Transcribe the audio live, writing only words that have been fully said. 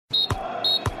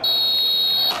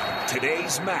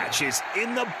Today's match is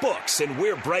in the books, and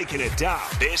we're breaking it down.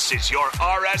 This is your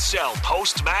RSL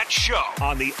post-match show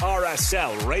on the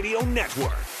RSL Radio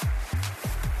Network.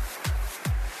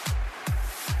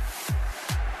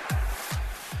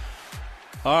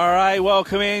 All right,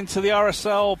 welcome into the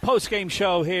RSL post-game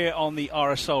show here on the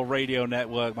RSL Radio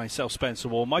Network. Myself, Spencer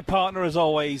Warne. My partner, as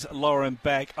always, Lauren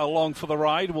Beck. Along for the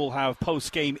ride, we'll have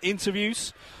post-game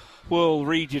interviews. We'll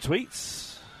read your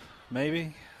tweets.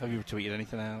 Maybe. Have you tweeted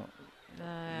anything out?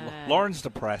 Lauren's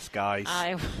depressed, guys.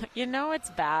 It's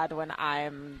bad when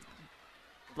I'm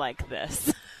like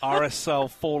this.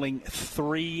 RSL falling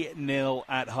 3-0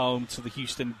 at home to the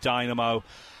Houston Dynamo.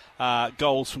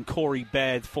 Goals from Corey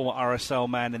Baird, former RSL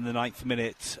man, in the 9th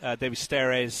minute. David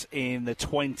Steres in the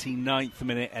 29th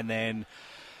minute. And then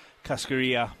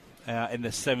Cascarilla in the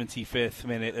 75th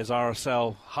minute as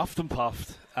RSL huffed and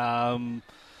puffed.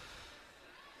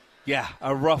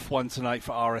 A rough one tonight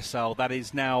for RSL. That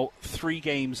is now 3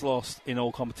 games lost in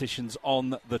all competitions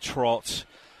on the trot.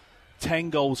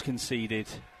 10 goals conceded,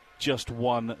 just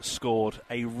 1 scored.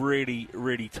 A really,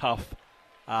 really tough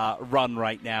run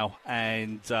right now.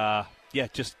 And,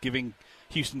 just giving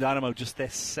Houston Dynamo just their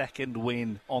 2nd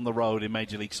win on the road in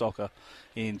Major League Soccer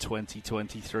in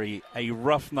 2023. A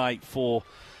rough night for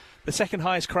the 2nd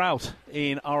highest crowd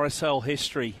in RSL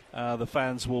history. The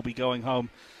fans will be going home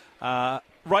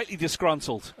rightly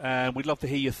disgruntled, and we'd love to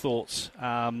hear your thoughts.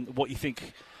 What you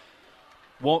think?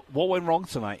 What went wrong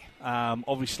tonight?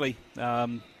 Obviously,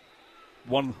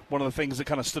 one of the things that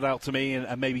kind of stood out to me,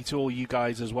 and maybe to all you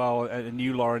guys as well, and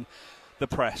you, Lauren, the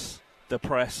press. The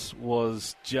press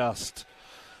was just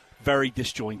very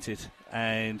disjointed,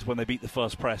 and when they beat the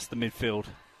first press, the midfield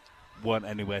weren't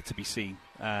anywhere to be seen.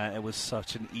 It was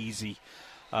such an easy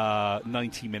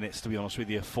 90 minutes, to be honest with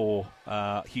you, for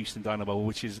Houston Dynamo,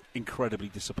 which is incredibly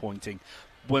disappointing.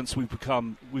 Once we've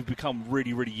become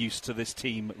really, really used to this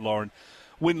team, Lauren,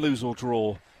 win, lose or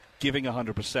draw, giving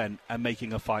 100% and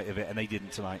making a fight of it, and they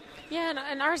didn't tonight. Yeah,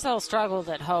 and RSL struggled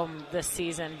at home this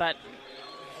season, but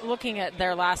looking at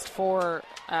their last 4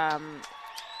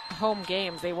 home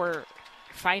games, they were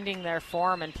finding their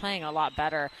form and playing a lot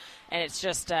better, and it's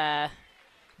just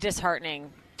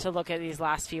disheartening to look at these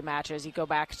last few matches. You go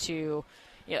back to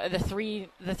the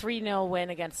 3-0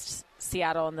 win against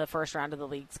Seattle in the first round of the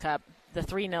Leagues Cup, the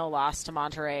 3-0 loss to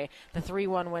Monterrey, the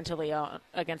 3-1 win to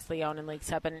against Lyon in Leagues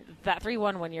Cup, and that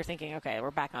 3-1 when you're thinking, okay, we're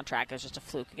back on track. It's just a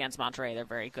fluke against Monterrey. They're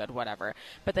very good, whatever.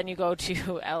 But then you go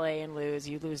to LA and lose.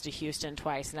 You lose to Houston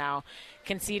twice now,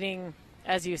 conceding,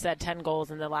 as you said, 10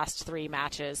 goals in the last 3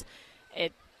 matches.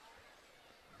 It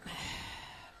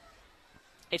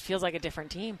feels like a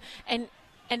different team. And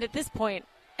at this point,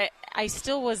 I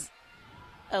still was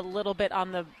a little bit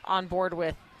on board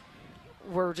with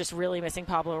we're just really missing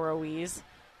Pablo Ruiz.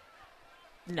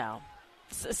 No.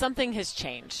 Something has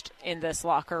changed in this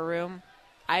locker room.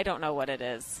 I don't know what it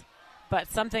is,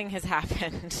 but something has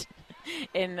happened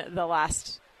in the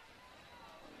last,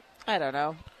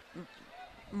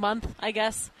 month, I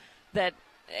guess, that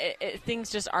things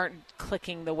just aren't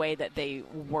clicking the way that they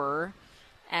were,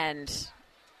 and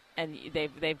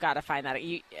they've got to find that.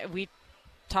 We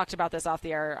talked about this off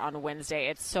the air on Wednesday.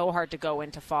 It's so hard to go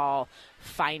into fall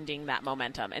finding that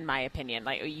momentum, in my opinion.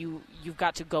 Like you've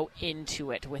got to go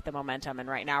into it with the momentum, and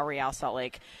right now Real Salt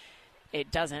Lake,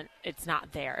 it's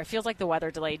not there. It feels like the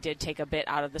weather delay did take a bit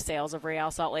out of the sails of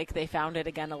Real Salt Lake. They found it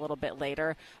again a little bit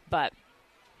later, but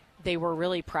they were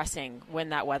really pressing when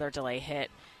that weather delay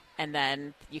hit. And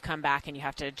then you come back and you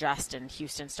have to adjust, and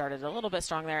Houston started a little bit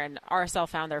strong there, and RSL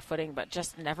found their footing, but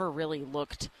just never really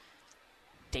looked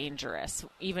dangerous,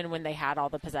 even when they had all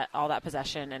that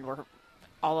possession and were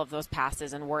all of those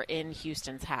passes and were in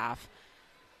Houston's half.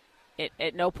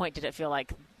 At no point did it feel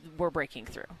like we're breaking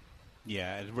through.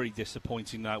 Yeah, it's really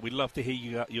disappointing night. We'd love to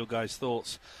hear your guys'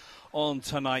 thoughts on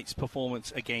tonight's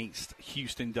performance against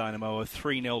Houston Dynamo, a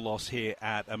 3-0 loss here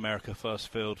at America First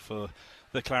Field for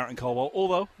the Claret and Cobalt,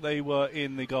 although they were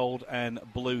in the gold and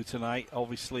blue tonight.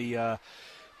 Obviously,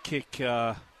 kick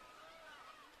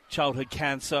childhood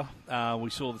cancer. We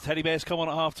saw the teddy bears come on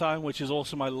at halftime, which is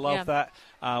awesome. I love that.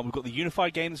 We've got the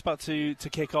unified game that's about to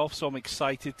kick off, so I'm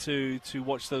excited to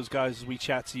watch those guys as we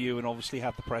chat to you and obviously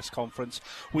have the press conference.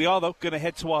 We are, though, going to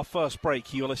head to our first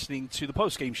break. You're listening to the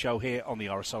post-game show here on the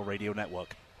RSL Radio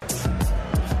Network.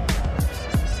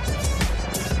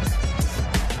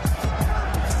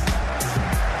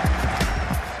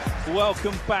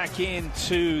 Welcome back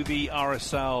into the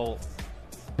RSL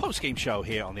post-game show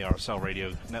here on the RSL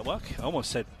Radio Network. I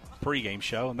almost said pre-game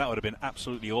show, and that would have been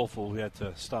absolutely awful. We had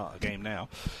to start a game now.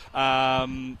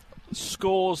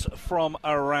 Scores from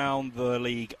around the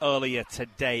league earlier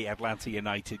today. Atlanta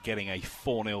United getting a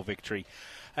 4-0 victory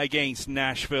against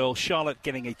Nashville. Charlotte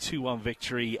getting a 2-1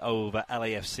 victory over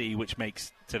LAFC, which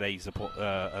makes today's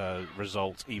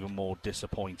result even more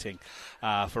disappointing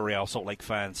for Real Salt Lake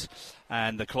fans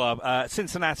and the club.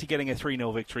 Cincinnati getting a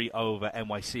 3-0 victory over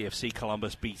NYCFC.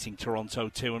 Columbus beating Toronto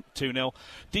 2-0.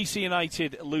 DC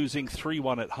United losing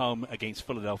 3-1 at home against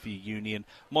Philadelphia Union.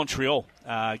 Montreal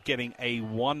getting a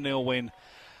 1-0 win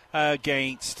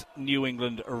against New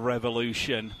England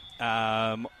Revolution.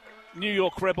 New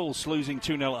York Red Bulls losing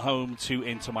 2-0 at home to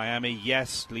Inter Miami.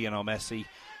 Yes, Lionel Messi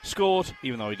scored,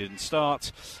 even though he didn't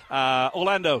start.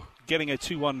 Orlando getting a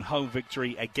 2-1 home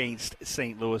victory against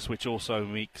St. Louis, which also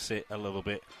makes it a little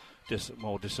bit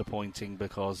more disappointing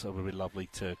because it would be lovely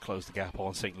to close the gap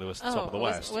on St. Louis at the top of the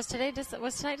West. Was tonight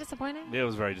disappointing? It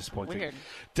was very disappointing. Weird.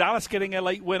 Dallas getting a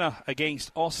late winner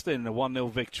against Austin, a 1-0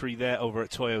 victory there over at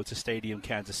Toyota Stadium,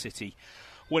 Kansas City.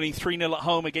 Winning 3-0 at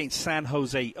home against San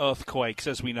Jose Earthquakes.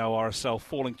 As we know, RSL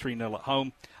falling 3-0 at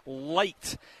home.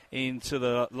 Late into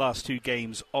the last two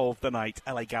games of the night,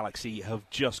 LA Galaxy have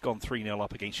just gone 3-0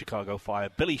 up against Chicago Fire.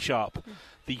 Billy Sharp,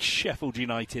 the Sheffield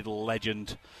United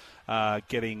legend,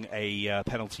 getting a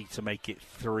penalty to make it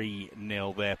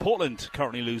 3-0 there. Portland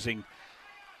currently losing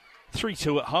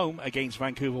 3-2 at home against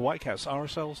Vancouver Whitecaps,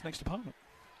 RSL's next opponent.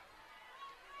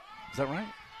 Is that right?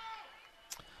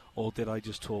 Or did I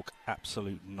just talk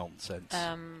absolute nonsense?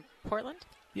 Portland?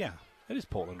 Yeah, it is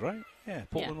Portland, right? Yeah,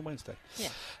 Portland on Wednesday.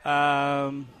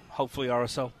 Yeah. Hopefully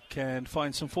RSL can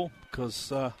find some form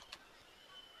because,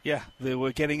 they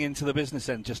were getting into the business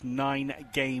end. Just 9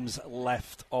 games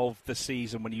left of the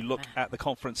season. When you look at the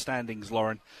conference standings,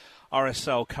 Lauren,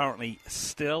 RSL currently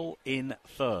still in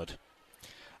third.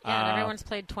 Yeah, and everyone's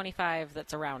played 25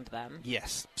 that's around them.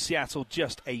 Yes, Seattle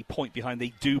just a point behind.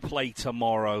 They do play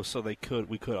tomorrow, so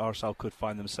RSL could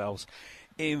find themselves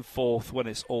in fourth when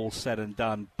it's all said and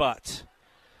done. But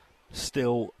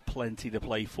still plenty to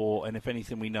play for, and if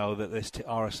anything, we know that this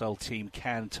RSL team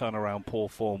can turn around poor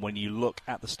form. When you look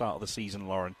at the start of the season,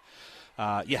 Lauren,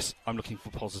 yes, I'm looking for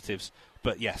positives,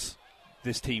 but yes,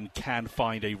 this team can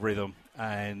find a rhythm,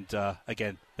 and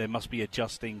again, they must be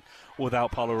adjusting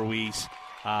without Paulo Ruiz.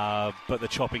 But the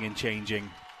chopping and changing,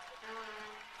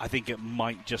 I think it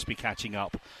might just be catching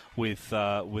up with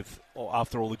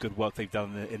after all the good work they've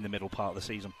done in the middle part of the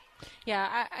season.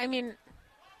 Yeah, I mean,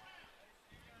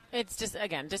 it's just,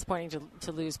 again, disappointing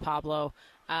to lose Pablo.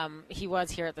 He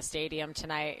was here at the stadium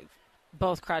tonight,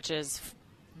 both crutches,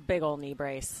 big old knee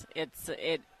brace. It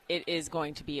is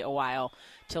going to be a while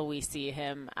till we see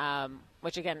him,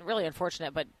 which, again, really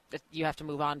unfortunate, but you have to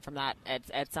move on from that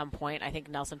at some point. I think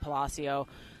Nelson Palacio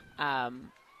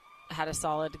had a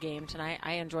solid game tonight.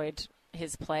 I enjoyed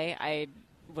his play. I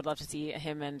would love to see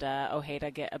him and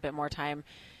Ojeda get a bit more time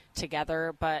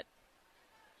together, but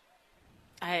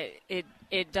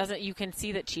it doesn't. You can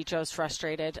see that Chicho's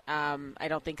frustrated. I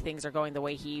don't think things are going the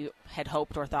way he had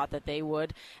hoped or thought that they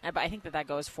would, but I think that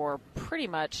goes for pretty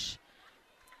much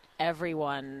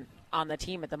everyone on the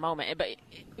team at the moment.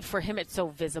 But for him, it's so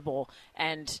visible,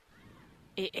 and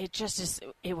it just is.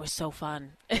 It was so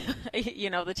fun.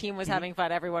 The team was having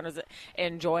fun. Everyone was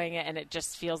enjoying it, and it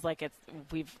just feels like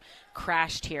we've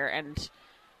crashed here. And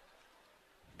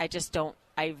I just don't.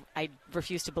 I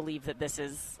refuse to believe that this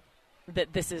is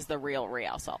the real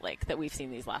Real Salt Lake that we've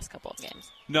seen these last couple of games.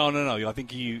 No. I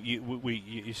think you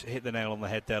hit the nail on the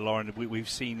head there, Lauren. We've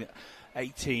seen a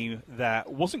team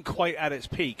that wasn't quite at its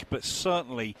peak, but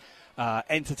certainly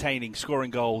entertaining,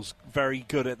 scoring goals, very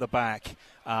good at the back,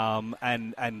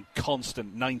 and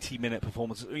constant 90-minute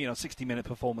performances, 60-minute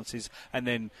performances, and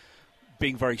then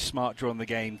being very smart during the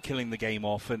game, killing the game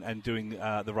off, and doing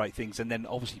the right things, and then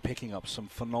obviously picking up some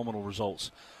phenomenal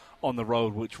results on the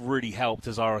road, which really helped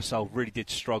as RSL really did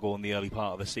struggle in the early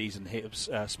part of the season,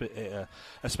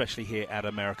 especially here at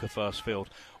America First Field.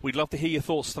 We'd love to hear your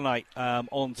thoughts tonight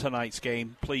on tonight's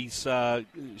game. Please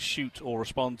shoot or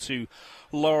respond to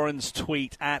Lauren's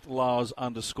tweet at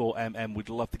Lars_MM. We'd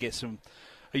love to get some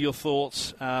of your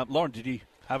thoughts. Lauren, did you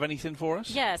have anything for us?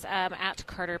 Yes, at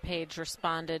Carter Page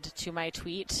responded to my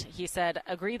tweet. He said,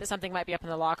 agree that something might be up in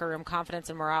the locker room. Confidence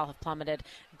and morale have plummeted.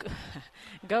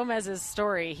 Gomez's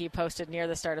story he posted near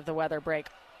the start of the weather break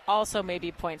also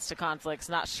maybe points to conflicts.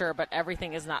 Not sure, but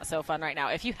everything is not so fun right now.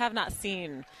 If you have not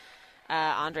seen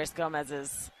Andres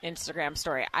Gomez's Instagram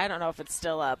story, I don't know if it's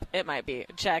still up. It might be.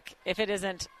 Check. If it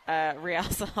isn't, the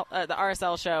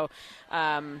RSL show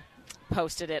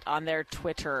posted it on their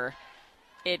Twitter.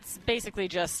 It's basically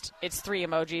it's 3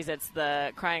 emojis. It's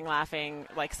the crying, laughing,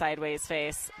 like sideways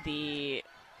face, the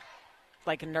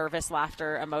like nervous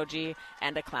laughter emoji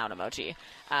and a clown emoji.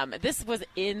 This was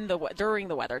during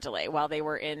the weather delay while they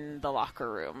were in the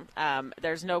locker room.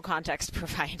 There's no context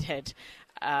provided.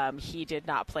 He did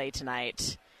not play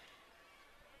tonight.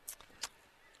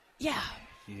 Yeah.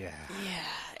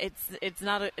 It's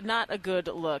not a good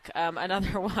look.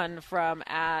 Another one from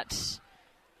at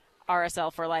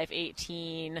RSL for Life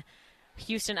 18.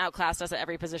 Houston outclassed us at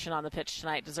every position on the pitch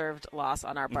tonight. Deserved loss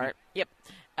on our part. Yep.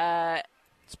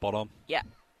 Spot on. Yeah.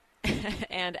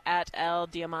 And at El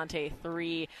Diamante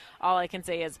 3, all I can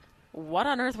say is, what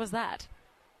on earth was that?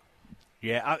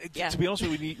 Yeah. To be honest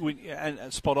with you,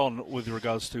 and spot on with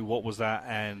regards to what was that,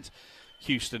 and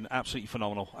Houston, absolutely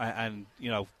phenomenal. And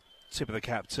tip of the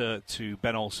cap to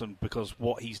Ben Olsen, because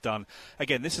what he's done.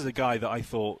 Again, this is a guy that I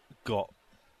thought got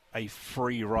a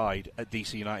free ride at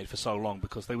DC United for so long,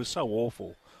 because they were so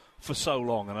awful for so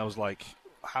long, and I was like,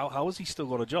 how has he still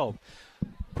got a job?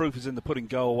 Proof is in the pudding.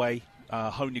 Go away,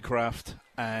 hone your craft,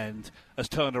 and has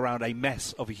turned around a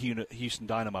mess of a Houston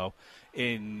Dynamo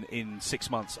in 6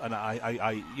 months, and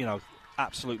I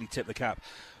absolutely tip the cap.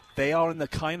 They are in the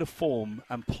kind of form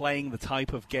and playing the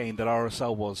type of game that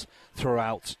RSL was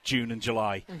throughout June and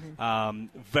July.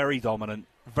 Very dominant,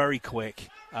 very quick,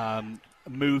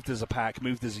 moved as a pack,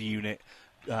 moved as a unit,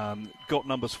 got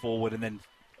numbers forward, and then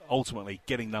ultimately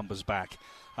getting numbers back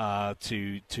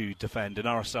to defend. And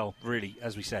RSL really,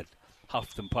 as we said,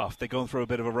 huffed and puffed. They're going through a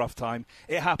bit of a rough time.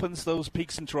 It happens, those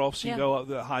peaks and troughs. You go up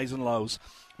the highs and lows.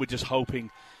 We're just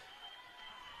hoping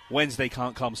Wednesday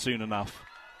can't come soon enough,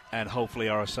 and hopefully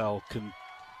RSL can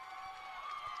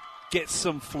get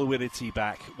some fluidity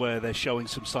back where they're showing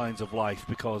some signs of life,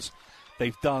 because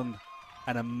they've done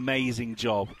an amazing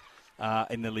job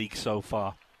in the league so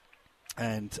far.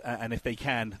 And if they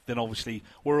can, then obviously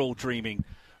we're all dreaming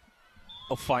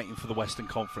of fighting for the Western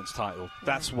Conference title.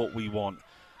 That's what we want.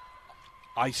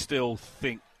 I still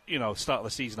think, start of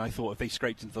the season, I thought if they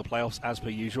scraped into the playoffs, as per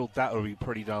usual, that would be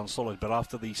pretty darn solid. But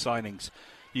after these signings,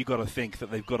 you've got to think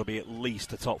that they've got to be at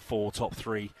least a top 4, top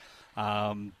 3.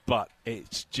 But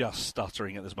it's just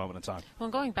stuttering at this moment in time. Well,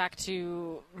 going back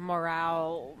to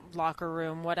morale, locker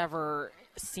room, whatever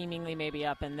seemingly may be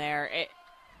up in there,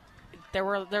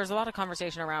 there's a lot of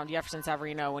conversation around Jefferson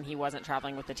Savarino when he wasn't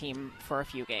traveling with the team for a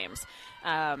few games.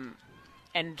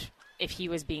 And if he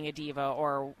was being a diva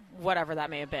or whatever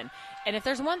that may have been. And if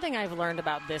there's one thing I've learned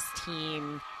about this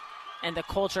team and the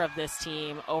culture of this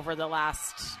team over the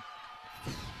last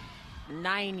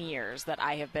 9 years that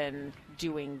I have been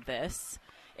doing this,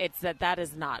 it's that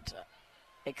is not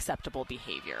acceptable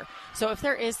behavior. So if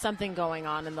there is something going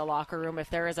on in the locker room, if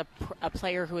there is a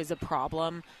player who is a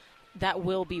problem, that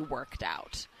will be worked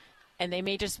out. And they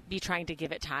may just be trying to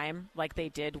give it time, like they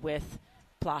did with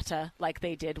Plata, like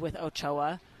they did with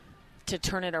Ochoa, to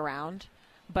turn it around.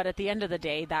 But at the end of the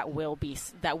day, that will be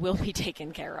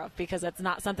taken care of, because it's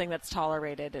not something that's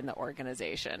tolerated in the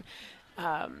organization.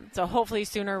 So hopefully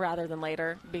sooner rather than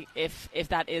later, if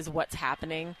that is what's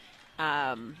happening.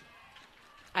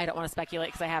 I don't want to speculate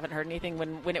because I haven't heard anything.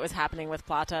 When it was happening with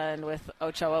Plata and with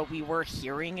Ochoa, we were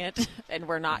hearing it, and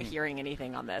we're not hearing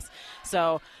anything on this.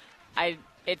 So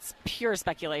it's pure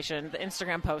speculation. The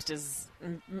Instagram post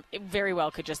it very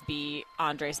well could just be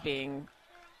Andres being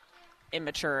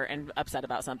immature and upset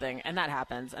about something, and that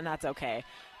happens, and that's okay.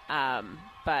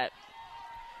 But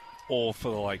or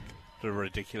for the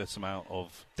ridiculous amount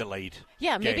of delayed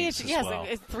maybe games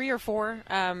it's 3 or 4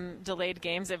 delayed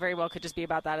games. It very well could just be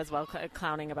about that as well,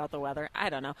 clowning about the weather. I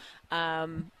don't know.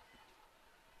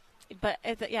 But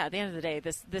at the end of the day,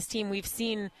 this team, we've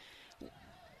seen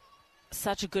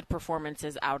such good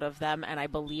performances out of them, and I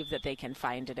believe that they can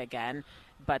find it again,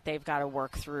 but they've got to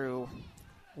work through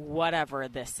whatever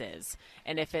this is.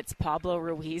 And if it's Pablo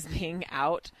Ruiz being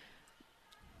out,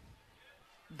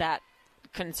 that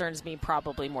concerns me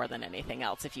probably more than anything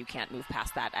else, if you can't move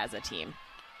past that as a team.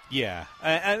 Yeah,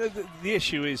 and the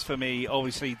issue is, for me,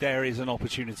 obviously there is an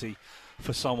opportunity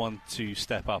for someone to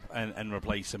step up and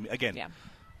replace him. Again,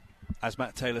 as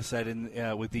Matt Taylor said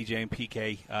with DJ and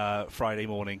PK Friday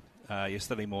morning,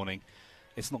 yesterday morning,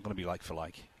 it's not going to be like for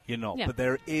like. You're not. Yeah. But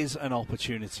there is an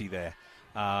opportunity there,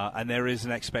 and there is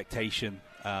an expectation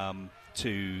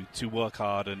to work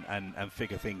hard and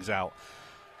figure things out.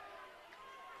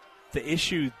 The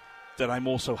issue that I'm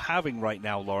also having right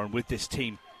now, Lauren, with this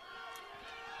team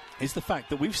is the fact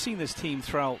that we've seen this team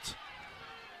throughout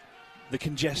the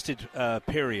congested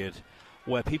period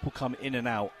where people come in and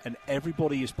out and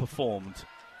everybody has performed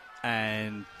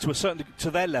and to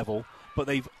their level, but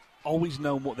they've always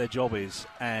known what their job is.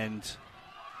 And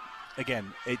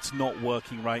again, it's not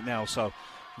working right now. So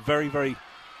very, very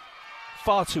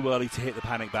far too early to hit the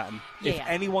panic button. Yeah. If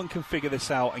anyone can figure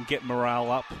this out and get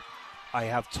morale up, I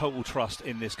have total trust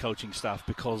in this coaching staff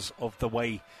because of the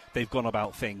way they've gone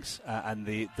about things and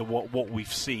the what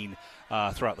we've seen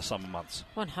throughout the summer months.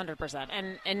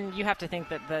 100%. And you have to think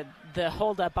that the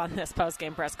hold-up on this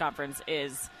post-game press conference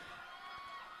is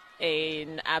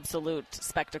an absolute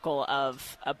spectacle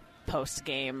of a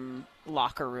post-game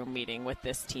locker room meeting with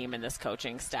this team and this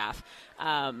coaching staff.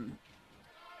 I'm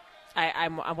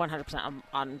 100%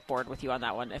 on board with you on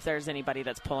that one. If there's anybody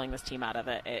that's pulling this team out of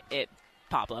it,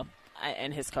 Pablo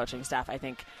and his coaching staff. I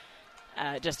think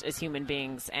just as human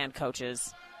beings and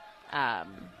coaches, I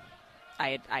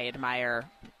admire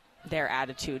their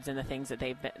attitudes and the things that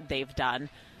they've done,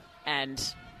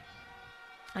 and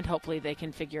hopefully they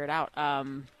can figure it out.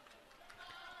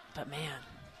 But man,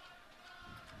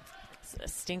 it's a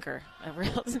stinker.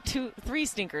 Three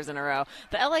stinkers in a row.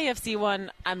 The LAFC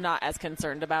one, I'm not as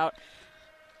concerned about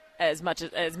as much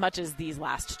as these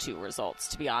last two results.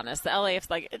 To be honest, the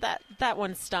LAFC that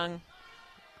one stung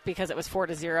because it was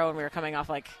 4-0 and we were coming off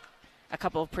like a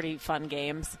couple of pretty fun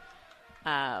games.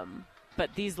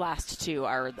 But these last two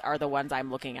are the ones I'm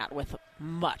looking at with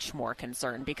much more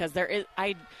concern because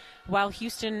while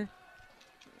Houston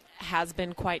has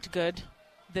been quite good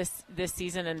this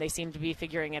season and they seem to be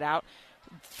figuring it out,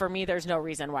 for me there's no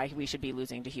reason why we should be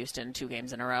losing to Houston 2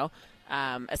 games in a row,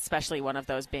 especially one of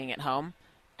those being at home.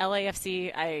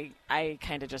 LAFC, I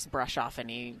kind of just brush off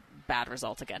any bad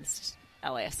result against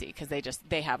LAFC because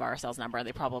they have RSL's number and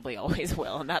they probably always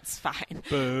will, and that's fine.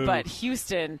 Boom. But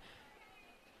Houston,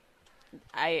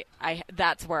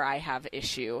 that's where I have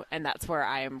issue, and that's where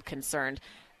I am concerned.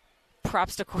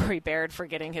 Props to Corey Baird for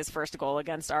getting his first goal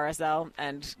against RSL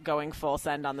and going full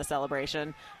send on the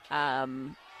celebration.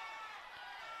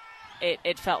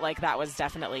 It felt like that was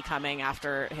definitely coming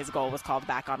after his goal was called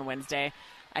back on Wednesday.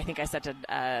 I think I said to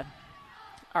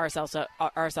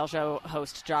RSL show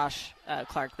host Josh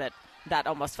Clark that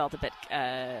almost felt a bit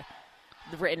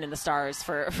written in the stars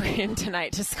for him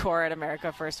tonight to score at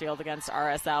America First Field against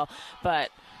RSL. But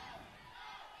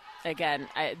again,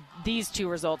 these two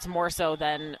results, more so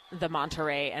than the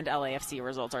Monterrey and LAFC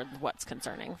results, are what's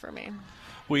concerning for me.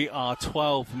 We are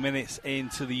 12 minutes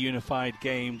into the unified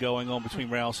game going on between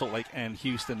Real Salt Lake and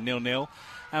Houston, 0-0.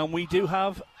 And we do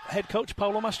have head coach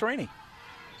Paolo Mastroeni.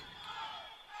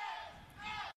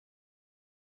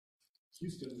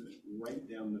 Houston right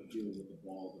down the field with the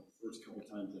ball the first couple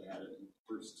times they had it in the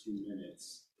first 2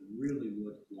 minutes. It really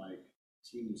looked like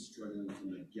the team was struggling from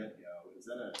the get-go. Is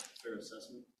that a fair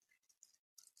assessment?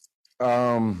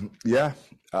 Yeah,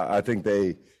 I think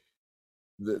I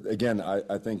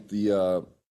think the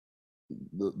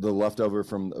leftover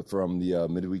from the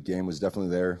midweek game was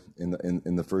definitely there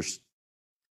in the first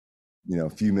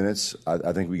few minutes.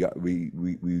 I think we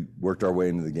worked our way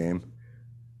into the game.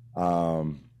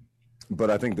 But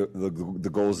I think the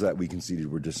goals that we conceded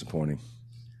were disappointing.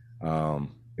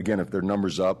 Again, if their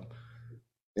numbers up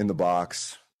in the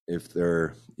box, if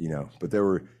they're but there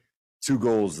were 2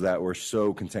 goals that were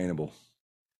so containable.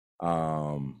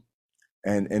 And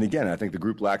again, I think the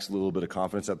group lacks a little bit of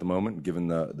confidence at the moment, given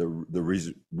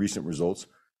the recent results.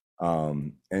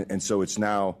 And so it's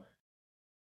now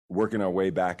working our way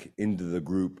back into the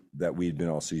group that we had been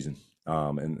all season.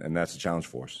 And that's a challenge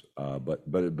for us.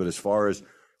 But as far as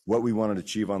what we wanted to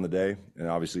achieve on the day, and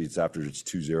obviously it's after it's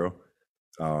 2-0,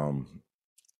 I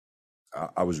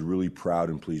was really proud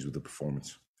and pleased with the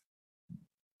performance.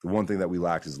 The one thing that we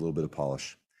lacked is a little bit of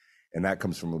polish, and that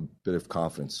comes from a bit of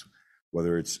confidence,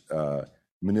 whether it's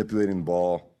manipulating the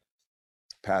ball,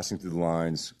 passing through the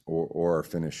lines, or our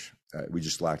finish. We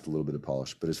just lacked a little bit of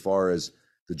polish. But as far as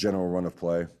the general run of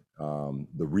play,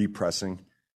 the repressing,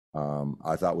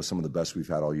 I thought was some of the best we've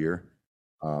had all year.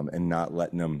 And not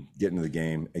letting them get into the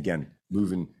game. Again,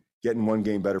 getting one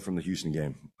game better from the Houston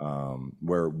game,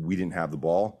 where we didn't have the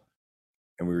ball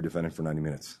and we were defending for 90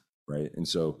 minutes, right? And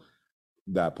so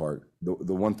that part.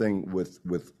 The one thing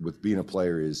with being a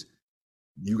player is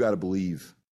you got to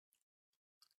believe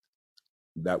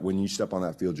that when you step on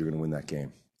that field, you're going to win that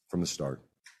game from the start.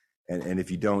 And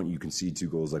if you don't, you concede 2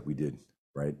 goals like we did,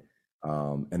 right?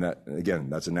 And that,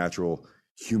 again, that's a natural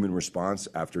human response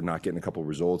after not getting a couple of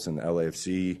results in the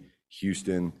LAFC,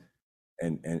 Houston,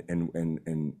 and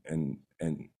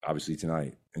obviously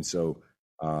tonight. And so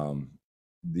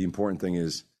the important thing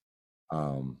is,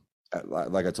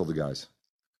 like I told the guys,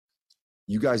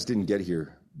 you guys didn't get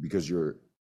here because you're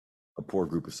a poor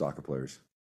group of soccer players.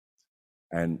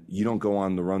 And you don't go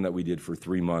on the run that we did for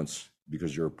 3 months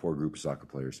because you're a poor group of soccer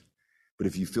players. But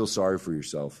if you feel sorry for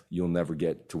yourself, you'll never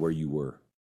get to where you were.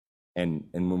 And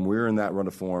when we're in that run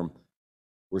of form,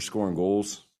 we're scoring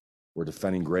goals, we're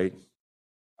defending great,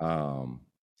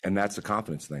 And that's a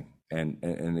confidence thing.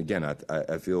 And again,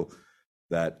 I feel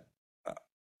that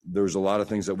there's a lot of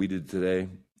things that we did today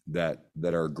that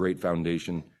are a great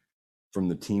foundation from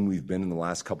the team we've been in the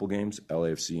last couple games,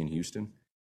 LAFC and Houston,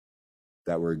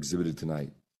 that were exhibited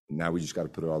tonight. Now we just got to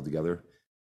put it all together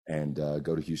and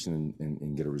go to Houston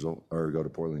and get a result, or go to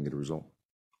Portland and get a result.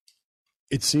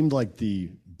 It seemed like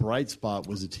the bright spot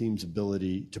was the team's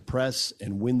ability to press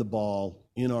and win the ball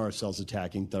in RSL's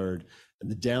attacking third. And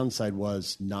the downside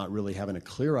was not really having a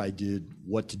clear idea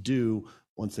what to do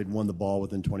once they'd won the ball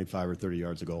within 25 or 30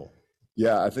 yards of goal.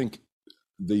 Yeah, I think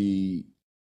the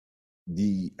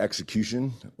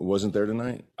execution wasn't there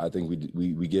tonight. I think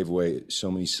we gave away so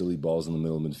many silly balls in the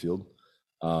middle of midfield.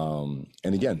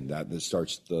 And again, that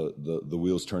starts the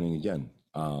wheels turning again.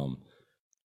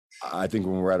 I think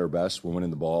when we're at our best, we're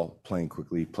winning the ball, playing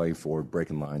quickly, playing forward,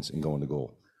 breaking lines, and going to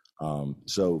goal.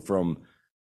 So from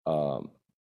the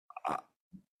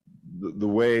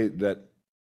way that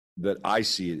I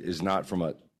see it is not from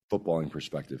a footballing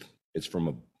perspective. It's from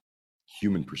a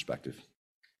human perspective.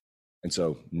 And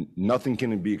so nothing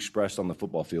can be expressed on the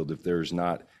football field if there's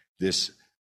not this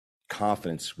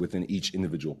confidence within each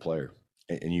individual player,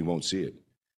 and you won't see it.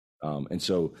 And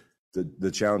so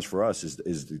the challenge for us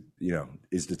is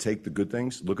to take the good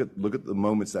things, look at the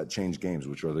moments that change games,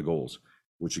 which are the goals,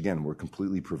 which again were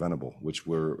completely preventable, which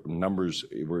were numbers,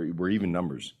 were even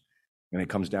numbers, and it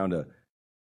comes down to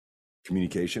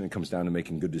communication. It comes down to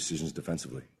making good decisions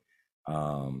defensively,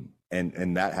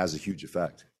 and that has a huge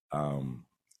effect.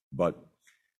 But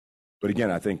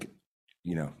again, I think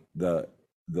the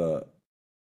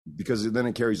because then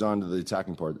it carries on to the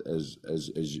attacking part as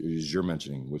you're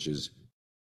mentioning, which is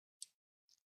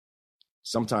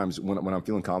sometimes when I'm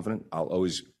feeling confident, I'll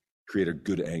always create a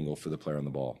good angle for the player on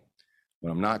the ball.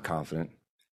 When I'm not confident,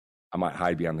 I might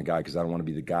hide behind the guy because I don't want to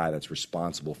be the guy that's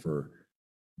responsible for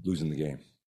losing the game.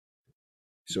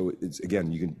 So it's again,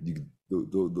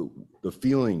 the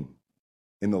feeling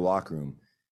in the locker room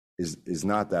is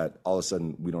not that all of a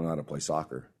sudden we don't know how to play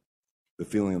soccer. The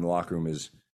feeling in the locker room is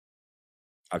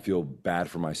I feel bad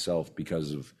for myself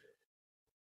because of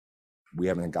we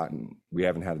haven't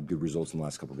had good results in the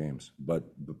last couple of games. But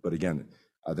again,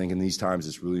 I think in these times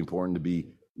it's really important to be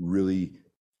really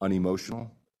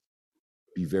unemotional,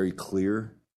 be very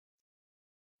clear,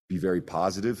 be very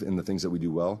positive in the things that we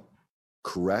do well,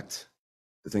 correct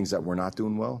the things that we're not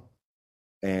doing well,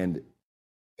 and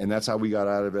that's how we got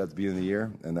out of it at the beginning of the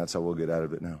year, and that's how we'll get out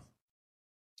of it now.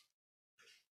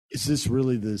 Is this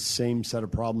really the same set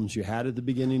of problems you had at the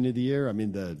beginning of the year? I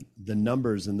mean, the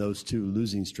numbers in those two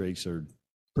losing streaks are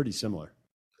pretty similar.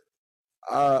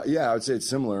 Yeah, I would say it's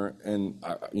similar. And,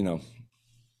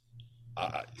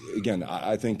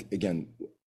 I think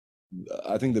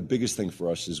the biggest thing for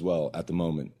us as well at the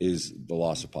moment is the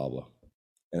loss of Pablo.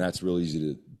 And that's real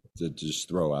easy to just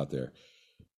throw out there.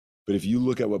 But if you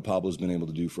look at what Pablo's been able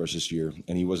to do for us this year,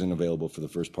 and he wasn't available for the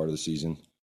first part of the season,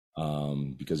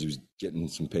 because he was getting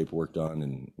some paperwork done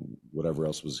and whatever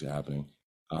else was happening.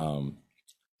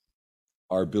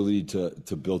 Our ability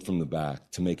to build from the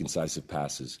back, to make incisive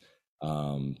passes,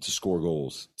 to score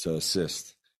goals, to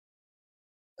assist.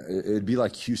 It'd be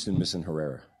like Houston missing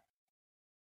Herrera.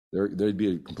 There'd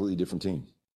be a completely different team.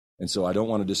 And so I don't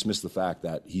want to dismiss the fact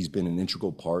that he's been an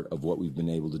integral part of what we've been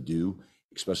able to do,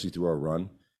 especially through our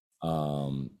run.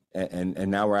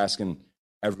 And now we're asking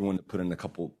everyone to put in a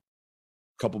couple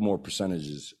more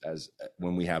percentages as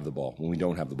when we have the ball, when we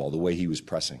don't have the ball, the way he was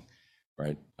pressing,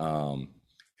 right? And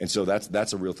so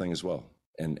that's a real thing as well.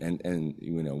 And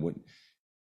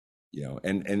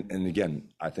again,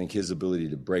 I think his ability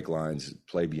to break lines,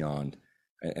 play beyond,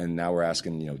 and now we're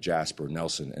asking Jasper,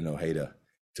 Nelson, and Ojeda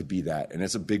to be that, and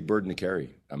it's a big burden to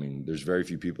carry. I mean, there's very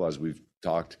few people, as we've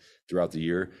talked throughout the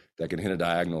year, that can hit a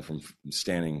diagonal from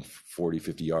standing 40,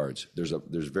 50 yards. There's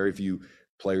very few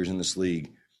players in this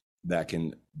league that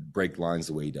can break lines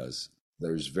the way he does.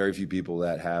 There's very few people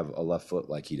that have a left foot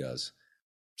like he does.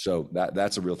 So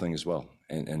that's a real thing as well.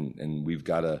 And we've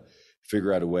got to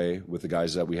figure out a way with the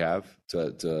guys that we have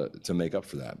to make up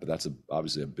for that. But that's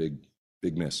obviously a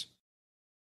big miss.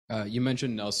 You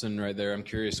mentioned Nelson right there. I'm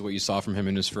curious what you saw from him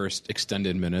in his first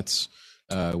extended minutes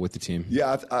with the team.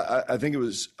 Yeah, I think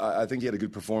he had a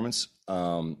good performance.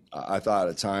 I thought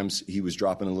at times he was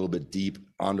dropping a little bit deep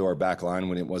onto our back line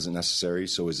when it wasn't necessary.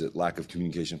 So is it lack of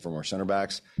communication from our center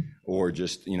backs, or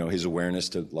just his awareness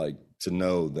to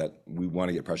know that we want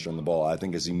to get pressure on the ball? I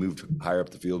think as he moved higher up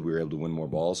the field, we were able to win more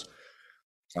balls.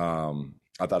 I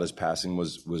thought his passing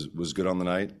was good on the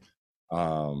night.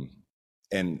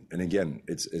 And again,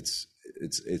 it's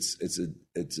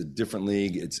a different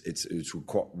league.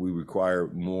 We require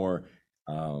more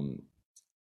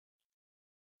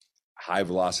high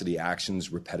velocity actions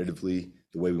repetitively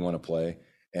the way we want to play.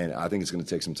 And I think it's going to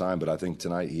take some time, but I think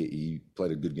tonight he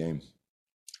played a good game.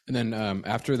 And then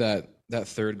after that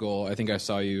third goal, I think I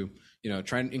saw you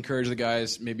try and encourage the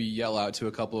guys, maybe yell out to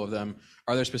a couple of them.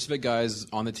 Are there specific guys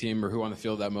on the team or who on the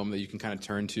field at that moment that you can kind of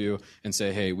turn to and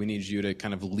say, hey, we need you to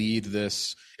kind of lead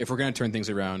this, if we're going to turn things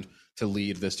around, to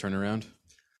lead this turnaround?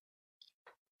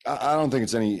 I don't think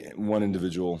it's any one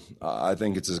individual. I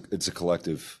think it's a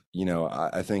collective.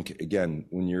 I think, again,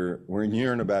 when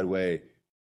you're in a bad way,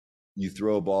 you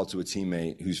throw a ball to a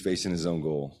teammate who's facing his own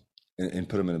goal and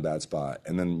put him in a bad spot.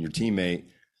 And then your teammate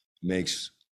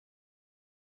makes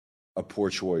a poor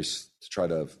choice to try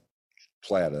to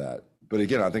play out of that. But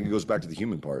again, I think it goes back to the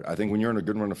human part. I think when you're in a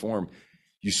good run of form,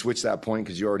 you switch that point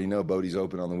because you already know Bodie's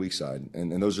open on the weak side.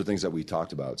 And those are things that we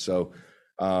talked about. So,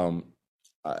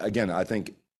 again, I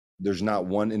think there's not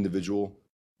one individual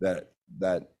that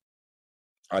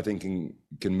I think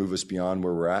can move us beyond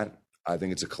where we're at. I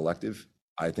think it's a collective.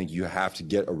 I think you have to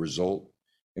get a result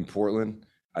in Portland.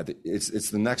 I think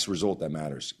it's the next result that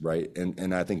matters, right?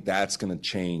 And I think that's going to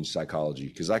change psychology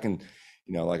because I can,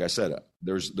 like I said,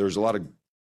 there's a lot of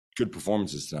good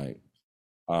performances tonight,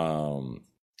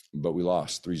 but we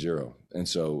lost 3-0, and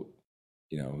so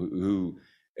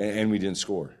and we didn't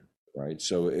score, right?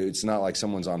 So it's not like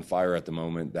someone's on fire at the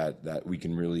moment that we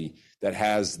can really that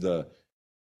has the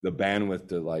bandwidth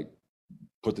to like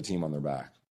put the team on their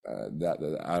back.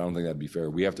 That I don't think that'd be fair.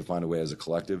 We have to find a way as a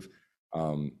collective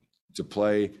to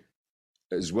play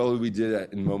as well as we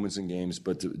did in moments in games,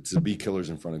 but to be killers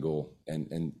in front of goal.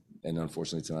 And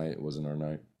unfortunately tonight it wasn't our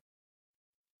night.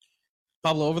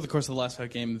 Pablo, over the course of the last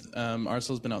 5 games,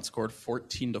 RSL's been outscored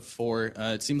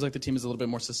 14-4. It seems like the team is a little bit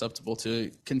more susceptible to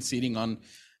conceding on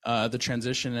the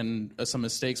transition and some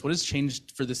mistakes. What has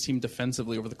changed for this team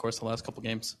defensively over the course of the last couple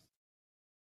games?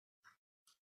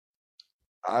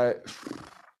 I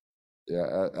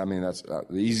mean, that's the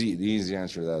easy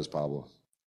answer to that is Pablo.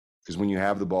 Because when you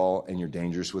have the ball and you're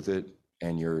dangerous with it,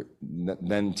 and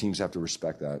then teams have to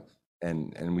respect that,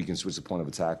 and we can switch the point of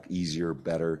attack easier,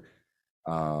 better.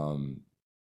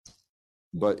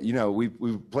 But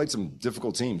we've played some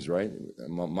difficult teams, right?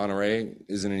 Monterey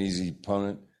isn't an easy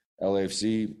opponent.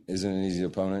 LAFC isn't an easy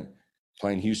opponent.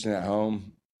 Playing Houston at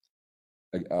home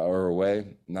or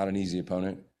away, not an easy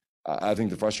opponent. I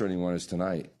think the frustrating one is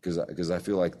tonight because I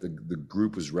feel like the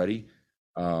group was ready.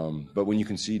 But when you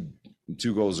concede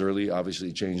 2 goals early, obviously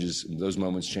it changes. Those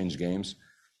moments change games.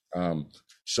 For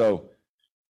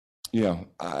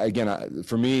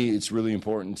me, it's really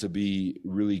important to be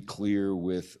really clear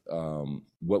with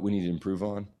what we need to improve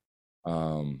on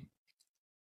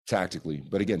tactically.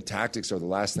 But again, tactics are the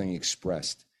last thing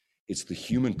expressed. It's the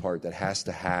human part that has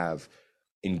to have,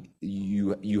 and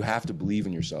you have to believe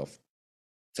in yourself.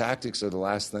 Tactics are the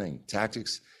last thing.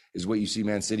 Tactics is what you see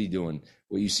Man City doing,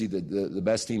 what you see the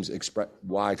best teams express.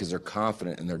 Why? Because they're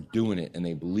confident and they're doing it and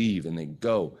they believe and they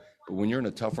go. But when you're in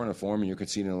a tough run of form and you're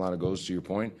conceding a lot of goals, to your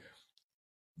point,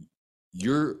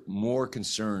 you're more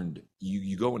concerned.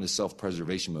 You go into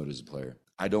self-preservation mode as a player.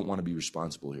 I don't want to be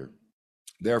responsible here.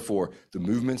 Therefore, the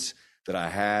movements that I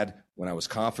had when I was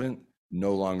confident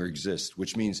no longer exist,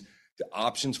 which means the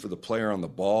options for the player on the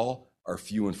ball are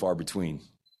few and far between.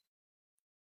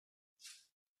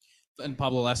 And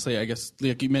Pablo, lastly, I guess,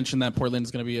 like you mentioned that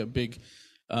Portland's going to be a big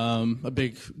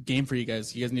game for you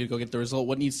guys. You guys need to go get the result.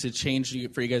 What needs to change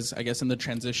for you guys, I guess, in the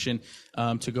transition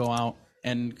to go out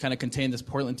and kind of contain this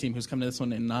Portland team who's come to this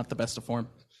one in not the best of form?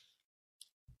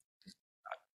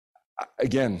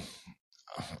 Again,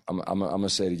 I'm going to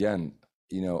say it again.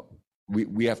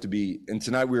 We have to be, and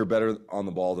tonight we were better on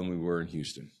the ball than we were in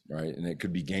Houston, right? And it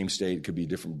could be game state, it could be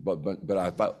different, but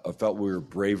I felt we were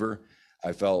braver.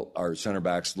 I felt our center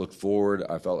backs looked forward.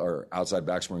 I felt our outside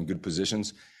backs were in good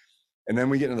positions. And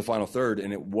then we get into the final third,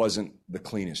 and it wasn't the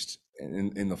cleanest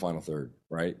in the final third,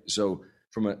 right? So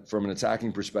from an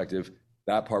attacking perspective,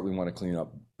 that part we want to clean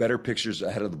up. Better pictures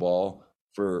ahead of the ball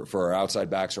for our outside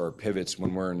backs or our pivots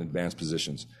when we're in advanced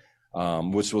positions,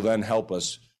 which will then help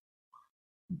us,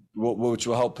 which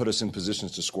will help put us in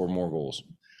positions to score more goals.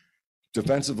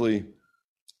 Defensively,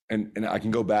 and I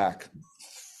can go back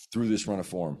through this run of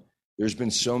form, there's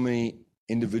been so many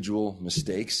individual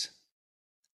mistakes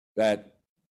that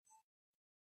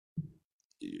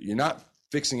you're not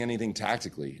fixing anything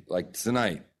tactically. Like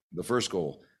tonight, the first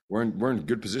goal, we're in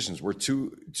good positions. We're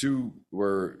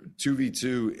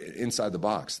 2v2 inside the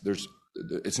box.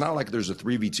 It's not like there's a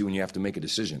 3v2 and you have to make a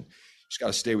decision. You just got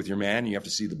to stay with your man. You have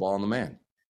to see the ball on the man,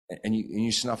 and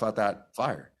you snuff out that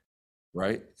fire,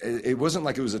 right? It wasn't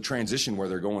like it was a transition where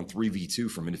they're going 3v2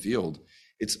 from midfield.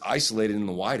 It's isolated in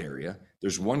the wide area.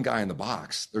 There's one guy in the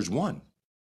box. There's one.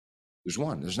 There's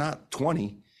one. There's not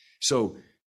 20. So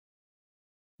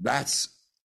that's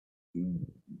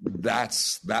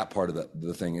that part of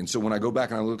the thing. And so when I go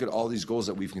back and I look at all these goals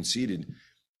that we've conceded,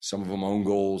 some of them own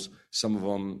goals, some of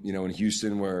them, in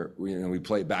Houston where we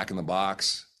play back in the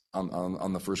box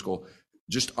on the first goal,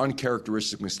 just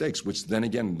uncharacteristic mistakes, which then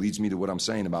again leads me to what I'm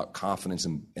saying about confidence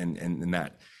and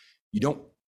that.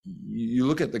 You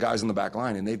look at the guys on the back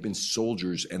line and they've been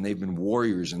soldiers and they've been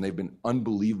warriors and they've been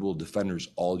unbelievable defenders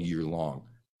all year long.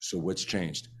 So what's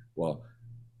changed? Well,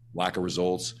 lack of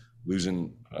results,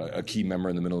 losing a key member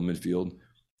in the middle of midfield.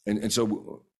 And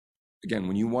so, again,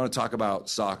 when you want to talk about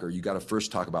soccer, you got to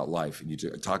first talk about life and you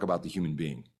talk about the human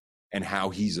being and how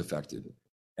he's affected.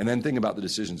 And then think about the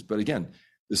decisions. But again,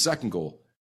 the second goal,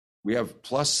 we have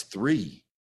 +3.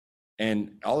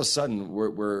 And all of a sudden,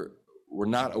 we're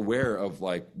not aware of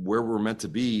like where we're meant to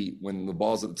be when the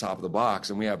ball's at the top of the box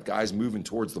and we have guys moving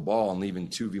towards the ball and leaving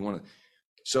 2v1.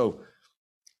 So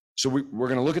we're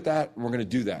going to look at that and we're going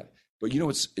to do that. But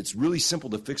it's really simple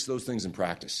to fix those things in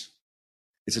practice.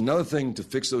 It's another thing to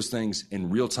fix those things in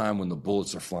real time when the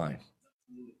bullets are flying.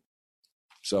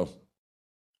 So.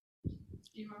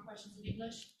 Any more questions in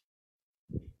English?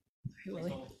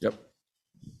 Yep.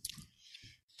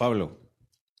 Pablo,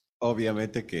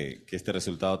 obviamente que este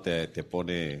resultado te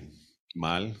pone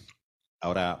mal.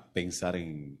 Ahora pensar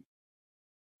en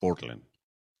Portland.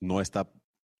 No está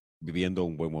viviendo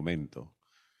un buen momento.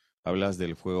 Hablas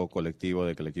del juego colectivo,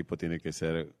 de que el equipo tiene que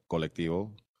ser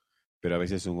colectivo, pero a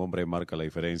veces un hombre marca la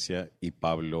diferencia y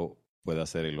Pablo puede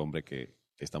ser el hombre que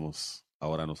estamos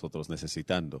ahora nosotros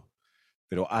necesitando.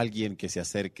 Pero alguien que se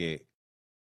acerque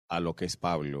a lo que es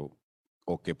Pablo,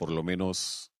 o que por lo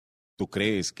menos tú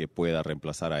crees que pueda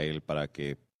reemplazar a él para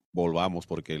que volvamos,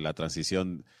 porque la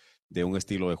transición de un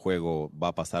estilo de juego va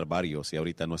a pasar varios y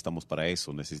ahorita no estamos para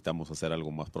eso, necesitamos hacer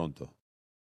algo más pronto.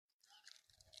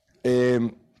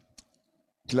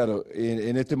 Claro,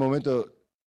 en este momento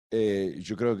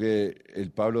yo creo que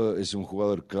el Pablo es un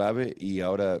jugador clave y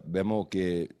ahora vemos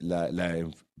que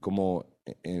cómo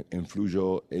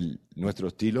influyó nuestro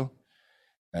estilo,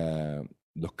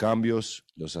 los cambios,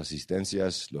 las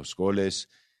asistencias, los goles,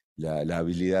 la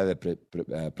habilidad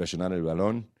de presionar el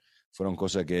balón, fueron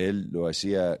cosas que él lo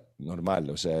hacía normal,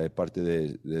 o sea, es parte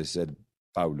de ser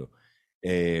Pablo.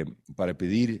 Para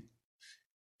pedir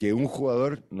que un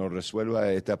jugador nos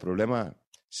resuelva este problema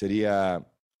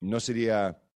no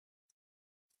sería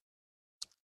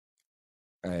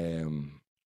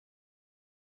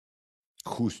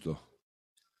justo.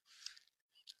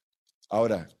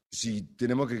 Ahora, si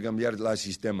tenemos que cambiar el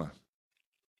sistema,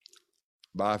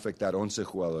 va a afectar 11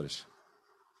 jugadores.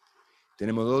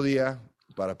 Tenemos 2 días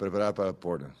para preparar para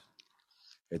Portland.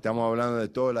 Estamos hablando de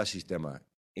todo el sistema.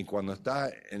 Y cuando está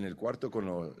en el cuarto con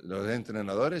los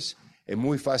entrenadores, es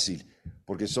muy fácil,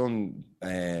 porque son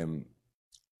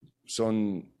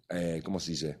 ¿cómo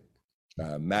se dice?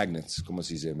 Magnets, ¿cómo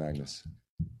se dice magnets?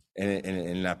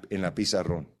 En la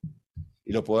pizarrón.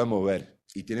 Y lo podemos ver.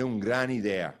 Y tiene una gran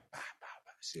idea.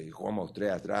 Si jugamos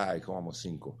 3 atrás y jugamos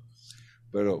 5.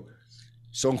 Pero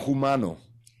son humanos.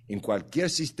 En cualquier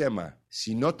sistema,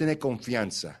 si no tiene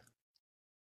confianza,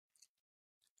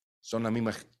 son las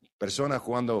mismas personas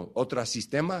jugando otro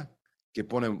sistema que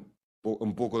ponen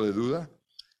un poco de duda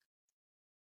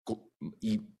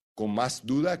y con más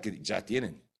duda que ya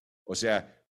tienen. O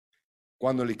sea,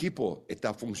 cuando el equipo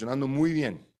está funcionando muy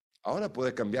bien, ahora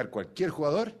puede cambiar cualquier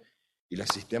jugador y el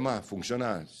sistema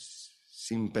funciona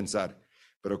sin pensar.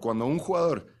 Pero cuando un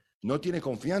jugador no tiene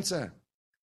confianza,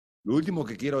 lo último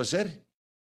que quiero hacer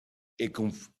es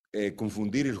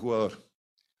confundir el jugador.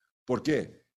 ¿Por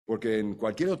qué? Porque en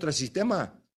cualquier otro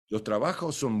sistema los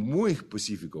trabajos son muy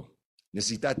específicos.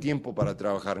 Necesita tiempo para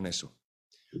trabajar en eso.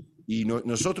 Y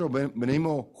nosotros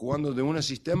venimos jugando de un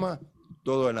sistema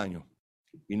todo el año.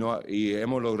 Y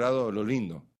hemos logrado lo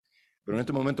lindo. Pero en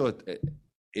este momento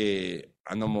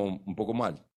andamos un poco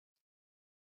mal.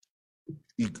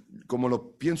 Y como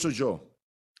lo pienso yo,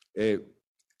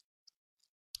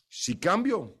 si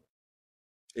cambio,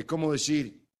 es como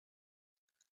decir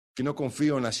que no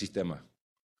confío en el sistema.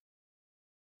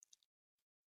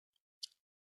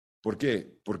 ¿Por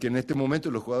qué? Porque en este momento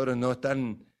los jugadores no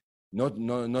están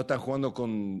jugando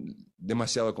con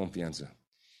demasiada confianza.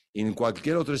 Y en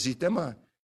cualquier otro sistema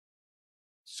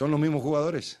son los mismos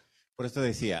jugadores. Por esto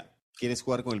decía, quieres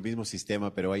jugar con el mismo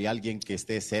sistema, pero ¿hay alguien que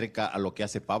esté cerca a lo que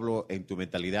hace Pablo en tu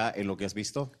mentalidad, en lo que has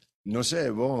visto? No sé,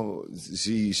 vos,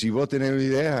 si vos tenés una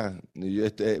idea,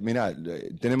 mira,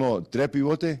 tenemos 3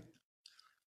 pivotes.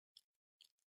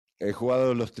 He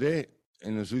jugado los 3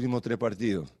 en los últimos 3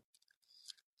 partidos.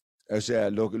 O sea,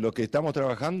 lo que estamos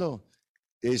trabajando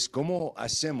es cómo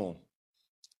hacemos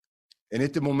en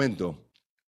este momento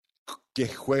que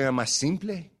juegan más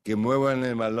simple, que muevan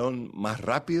el balón más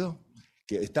rápido,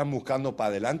 que están buscando para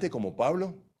adelante como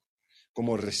Pablo,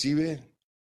 como recibe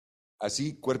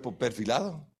así, cuerpo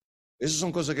perfilado. Esas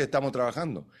son cosas que estamos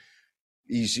trabajando.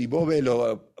 Y si vos ves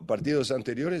los partidos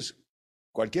anteriores,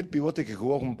 cualquier pivote que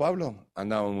jugó con Pablo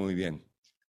andaba muy bien.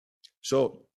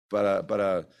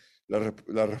 Para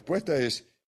la respuesta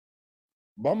es,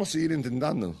 vamos a seguir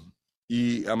intentando.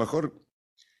 Y a lo mejor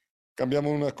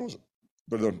cambiamos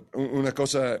una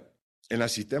cosa en el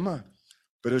sistema,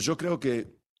 pero yo creo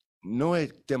que no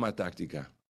es tema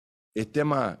táctica, es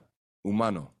tema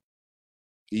humano.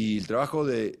 Y el trabajo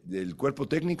del cuerpo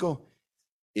técnico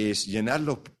es llenar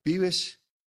los pibes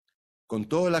con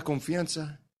toda la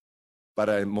confianza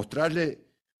para mostrarle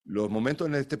los momentos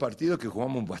en este partido que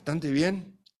jugamos bastante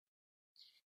bien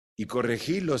y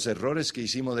corregir los errores que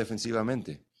hicimos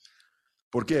defensivamente.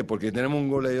 ¿Por qué? Porque tenemos un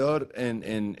goleador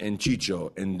en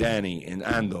Chicho, en Danny, en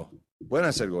Ando. Pueden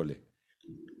hacer goles.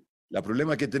 El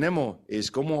problema que tenemos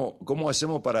es cómo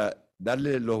hacemos para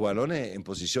darle los balones en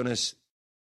posiciones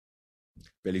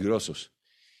peligrosos.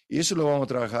 Y eso lo vamos a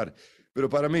trabajar. Pero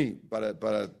para mí,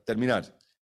 para terminar,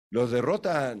 los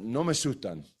derrotas no me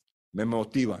asustan, me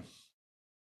motivan.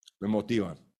 Me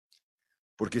motivan.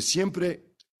 Porque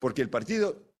el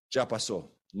partido ya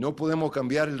pasó. No podemos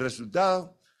cambiar el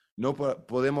resultado, no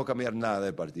podemos cambiar nada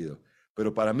del partido.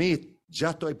 Pero para mí, ya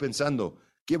estoy pensando,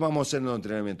 ¿qué vamos a hacer en los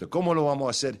entrenamientos? ¿Cómo lo vamos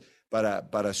a hacer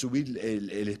para subir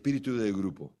el espíritu del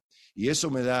grupo? Y eso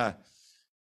me da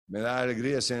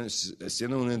alegría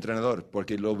siendo un entrenador,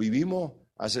 porque lo vivimos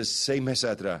hace 6 meses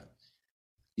atrás.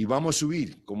 Y vamos a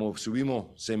subir como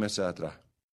subimos 6 meses atrás.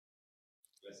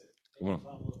 Well,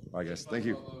 I guess. Thank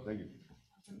you.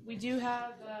 We do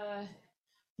have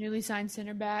newly signed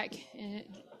center back,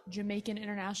 Jamaican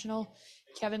international,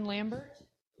 Kevin Lambert.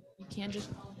 You can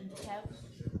just call him Kev.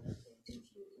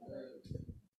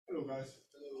 Hello, guys.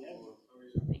 Hello.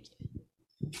 Thank you.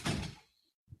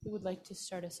 Who would like to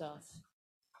start us off?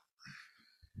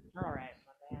 All right,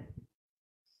 my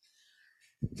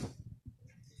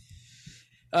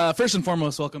man. First and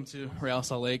foremost, welcome to Real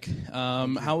Salt Lake.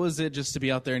 How was it just to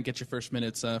be out there and get your first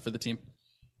minutes for the team?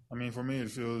 I mean, for me, it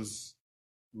feels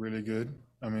really good.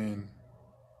 I mean,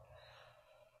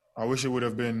 I wish it would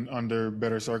have been under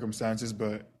better circumstances,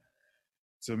 but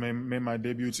to make my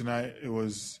debut tonight, it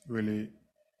was really a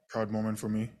proud moment for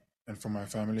me and for my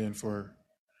family and for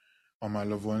all my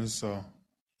loved ones. So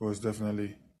it was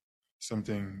definitely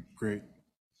something great.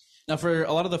 Now, for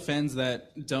a lot of the fans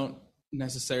that don't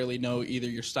necessarily know either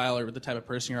your style or the type of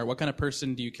person you are, what kind of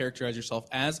person do you characterize yourself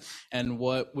as, and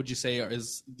what would you say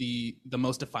is the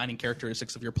most defining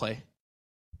characteristics of your play?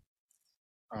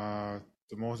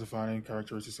 The most defining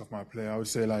characteristics of my play, I would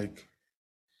say, like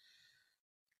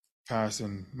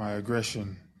passing, my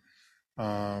aggression,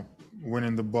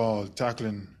 winning the ball,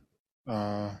 tackling,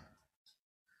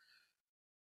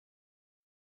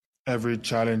 every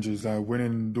challenge is like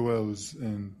winning duels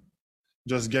and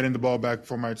just getting the ball back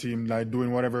for my team, like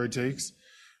doing whatever it takes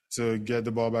to get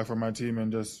the ball back for my team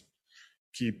and just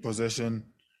keep possession,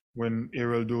 win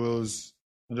aerial duels,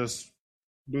 and just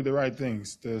do the right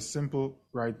things, the simple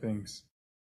right things.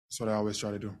 That's what I always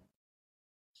try to do.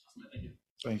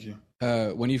 Thank you.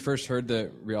 When you first heard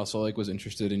that Real Salt Lake was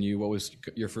interested in you, what was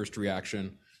your first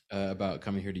reaction about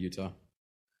coming here to Utah?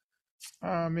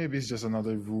 Maybe it's just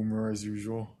another rumor as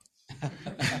usual.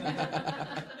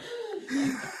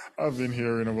 I've been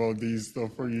hearing about these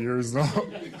stuff for years now.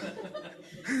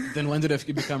 Then when did it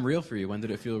become real for you? When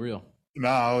did it feel real?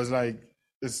 I was like,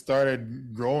 it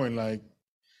started growing like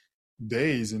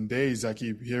days and days. I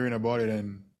keep hearing about it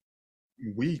and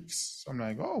weeks. I'm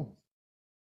like, oh,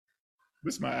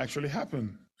 this might actually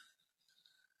happen.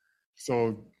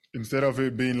 So instead of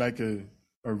it being like a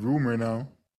rumor now,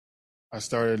 I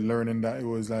started learning that it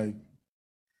was like,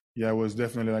 yeah, it was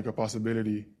definitely like a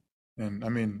possibility. And I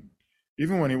mean,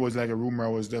 even when it was like a rumor, I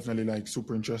was definitely like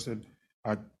super interested.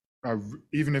 I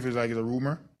even if it's like a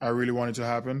rumor, I really want it to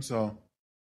happen. So,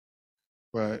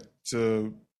 but it's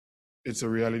a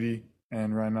reality,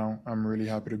 and right now I'm really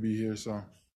happy to be here. So.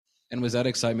 And was that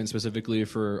excitement specifically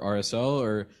for RSL,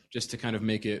 or just to kind of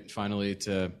make it finally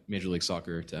to Major League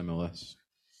Soccer, to MLS?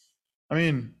 I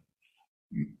mean,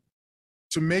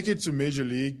 to make it to Major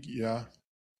League, yeah,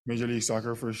 Major League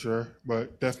Soccer for sure,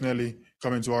 but definitely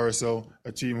coming to RSL,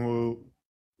 a team who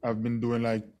I've been doing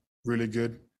like really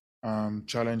good,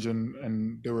 challenging,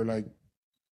 and they were like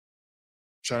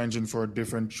challenging for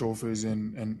different trophies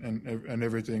and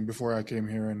everything before I came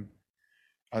here. And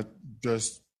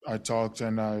I talked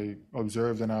and I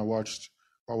observed and I watched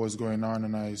what was going on,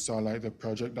 and I saw like the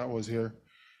project that was here.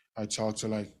 I talked to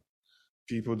like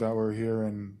people that were here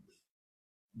and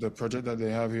the project that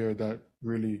they have here that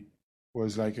really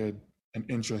was like an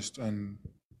interest. And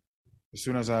as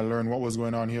soon as I learned what was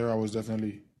going on here, I was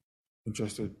definitely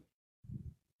interested.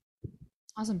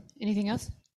 Awesome. Anything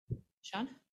else? Sean?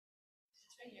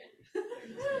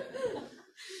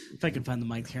 If I can find the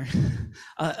mic here.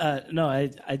 No,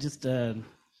 I just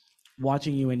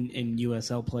watching you in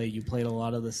USL play, you played a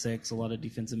lot of the six, a lot of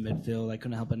defensive midfield. I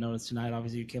couldn't help but notice tonight,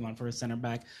 obviously you came on for a center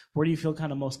back. Where do you feel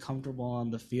kind of most comfortable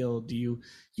on the field? Do you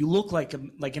look like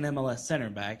an MLS center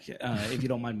back, if you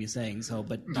don't mind me saying so,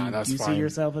 but do you see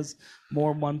yourself as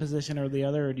more one position or the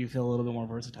other, or do you feel a little bit more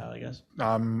versatile, I guess?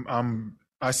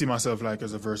 I see myself like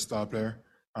as a versatile player.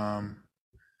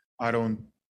 I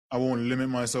won't limit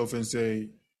myself and say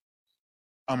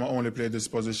I'm gonna only play this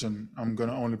position. I'm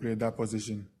gonna only play that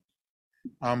position.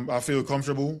 I feel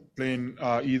comfortable playing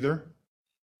either,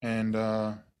 and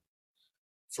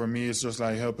for me, it's just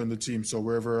like helping the team. So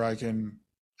wherever I can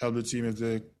help the team, if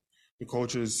the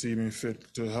coaches see me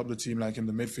fit to help the team, like in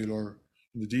the midfield or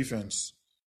in the defense,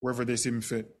 wherever they see me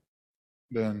fit,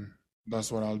 then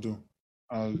that's what I'll do.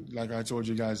 Like I told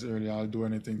you guys earlier, I'll do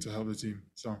anything to help the team.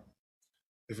 So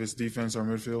if it's defense or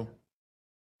midfield,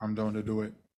 I'm down to do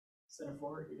it. Center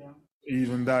forward, you down?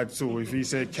 Even that too. If he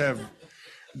said Kev,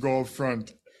 go up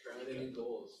front,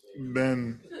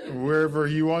 then wherever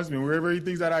he wants me, wherever he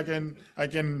thinks that I can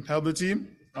help the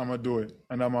team, I'm gonna do it,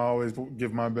 and I'm gonna always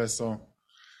give my best. So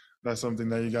that's something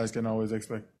that you guys can always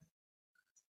expect.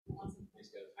 Awesome. All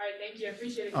right, thank you. I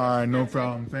appreciate it. All right, no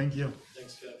problem. Thank you.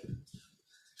 Thanks, Kev.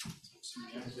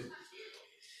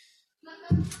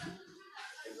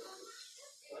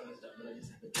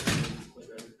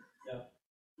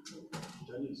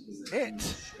 It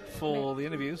for the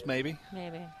interviews, maybe.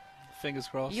 Maybe. Fingers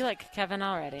crossed. You like Kevin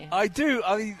already. I do.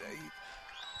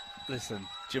 Listen,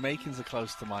 Jamaicans are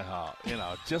close to my heart. You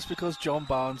know, just because John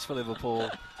Barnes for Liverpool,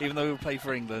 even though he played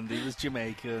for England, he was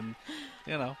Jamaican.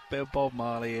 You know, bit of Bob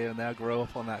Marley, and now grow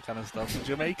up on that kind of stuff. So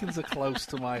Jamaicans are close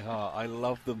to my heart. I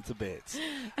love them to bits.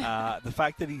 The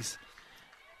fact that he's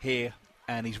here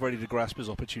and he's ready to grasp his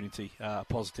opportunity,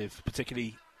 positive,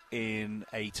 particularly in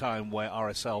a time where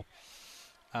RSL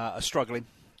are struggling.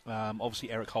 Obviously,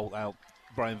 Eric Holt out,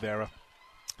 Brian Vera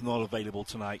not available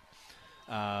tonight.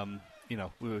 You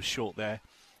know, we were short there.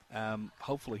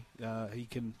 Hopefully, he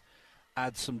can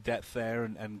add some depth there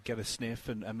and get a sniff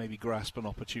and maybe grasp an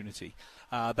opportunity.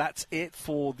 That's it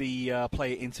for the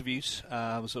player interviews.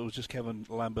 So it was just Kevin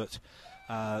Lambert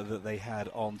that they had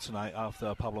on tonight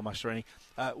after Pablo Mastroeni.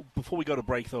 Before we go to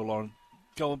break, though, Lauren,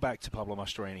 going back to Pablo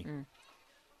Mastroeni,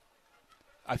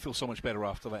 I feel so much better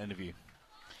after that interview.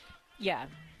 Yeah.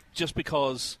 Just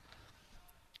because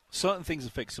certain things are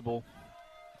fixable,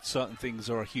 certain things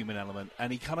are a human element,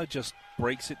 and he kind of just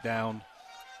breaks it down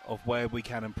of where we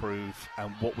can improve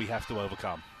and what we have to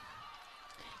overcome.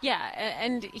 Yeah,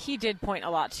 and he did point a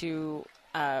lot to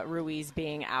Ruiz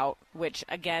being out, which,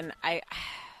 again, I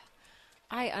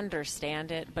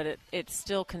understand it, but it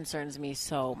still concerns me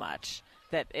so much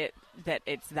that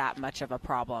it's that much of a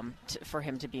problem for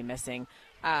him to be missing.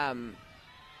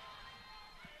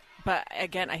 But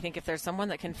again, I think if there's someone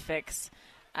that can fix,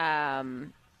 it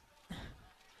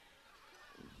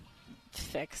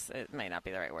may not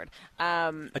be the right word.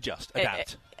 Adjust,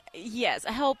 adapt. Yes,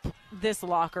 help this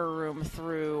locker room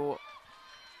through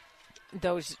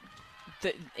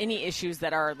any issues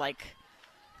that are like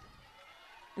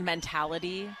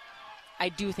mentality. I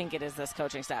do think it is this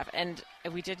coaching staff. And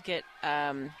we did get,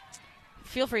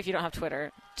 feel free if you don't have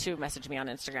Twitter to message me on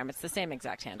Instagram. It's the same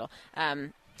exact handle.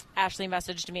 Ashley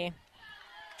messaged me.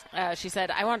 She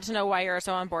said, I want to know why you're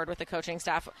so on board with the coaching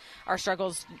staff. Our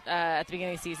struggles at the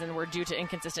beginning of the season were due to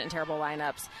inconsistent and terrible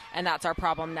lineups, and that's our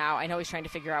problem now. I know he's trying to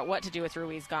figure out what to do with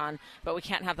Ruiz gone, but we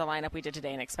can't have the lineup we did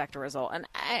today and expect a result. And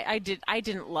I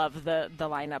didn't love the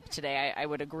lineup today. I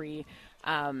would agree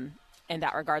in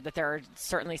that regard that there are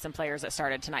certainly some players that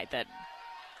started tonight that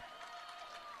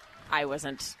I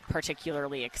wasn't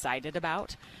particularly excited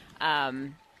about.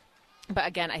 But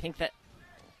again, I think that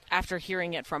after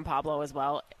hearing it from Pablo as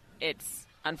well, it's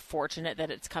unfortunate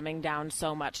that it's coming down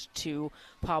so much to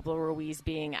Pablo Ruiz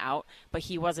being out, but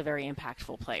he was a very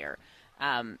impactful player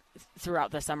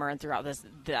throughout the summer and throughout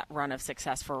that run of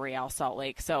success for Real Salt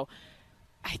Lake. So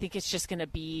I think it's just going to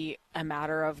be a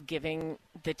matter of giving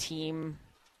the team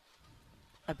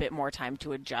a bit more time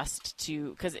to adjust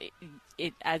to, because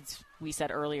it as we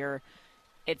said earlier,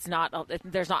 there's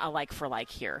not a like for like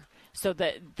here. So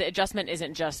the adjustment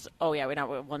isn't just,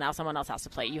 now someone else has to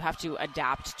play. You have to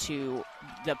adapt to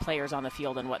the players on the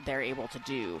field and what they're able to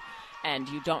do. And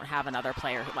you don't have another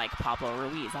player like Pablo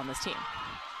Ruiz on this team.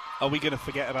 Are we going to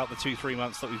forget about the 2-3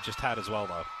 months that we've just had as well,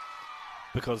 though?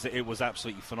 Because it was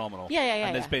absolutely phenomenal. Yeah.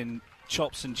 And there's been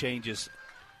chops and changes.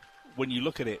 When you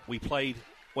look at it, we played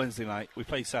Wednesday night, we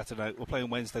played Saturday night, we're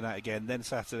playing Wednesday night again, then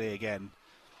Saturday again.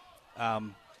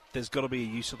 There's got to be a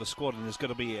use of the squad, and there's got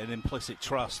to be an implicit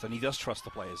trust, and he does trust the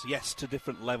players. Yes, to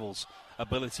different levels,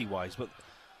 ability-wise, but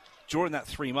during that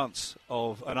 3 months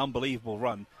of an unbelievable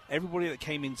run, everybody that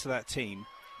came into that team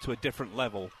to a different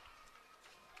level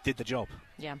did the job.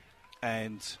 Yeah.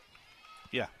 And,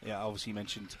 yeah, obviously you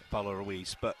mentioned Paulo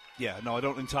Ruiz. But, yeah, no, I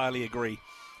don't entirely agree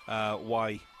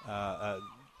why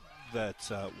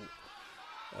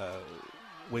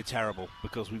we're terrible,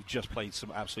 because we've just played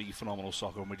some absolutely phenomenal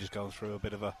soccer and we're just going through a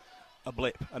bit of a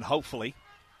blip. And hopefully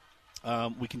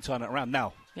we can turn it around.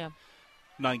 Now,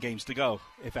 9 games to go.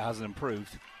 If it hasn't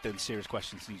improved, then serious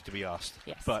questions need to be asked.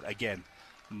 Yes. But, again,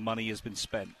 money has been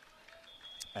spent.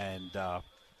 And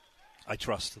I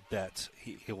trust that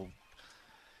he'll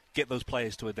get those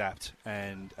players to adapt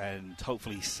and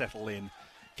hopefully settle in,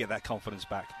 get that confidence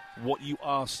back. What you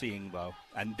are seeing, though,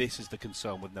 and this is the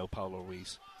concern with no Paulo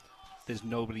Ruiz, there's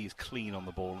nobody is clean on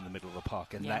the ball in the middle of the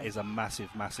park, and that is a massive,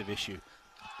 massive issue.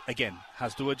 Again,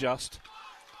 has to adjust,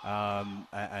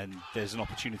 and there's an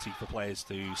opportunity for players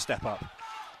to step up,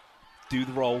 do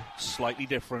the role slightly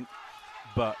different,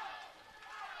 but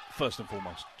first and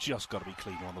foremost, just got to be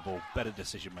cleaner on the ball, better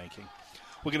decision-making.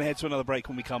 We're going to head to another break.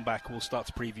 When we come back, we'll start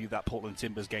to preview that Portland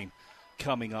Timbers game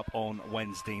coming up on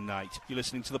Wednesday night. You're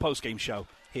listening to the Postgame Show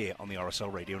here on the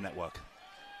RSL Radio Network.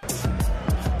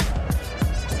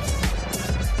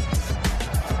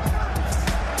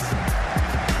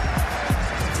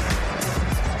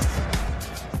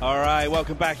 All right,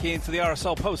 welcome back into the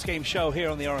RSL Postgame Show here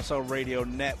on the RSL Radio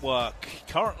Network.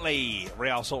 Currently,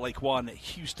 Real Salt Lake 1,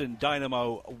 Houston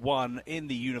Dynamo 1 in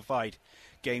the unified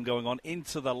game going on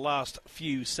into the last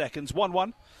few seconds.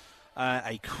 1-1.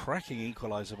 A cracking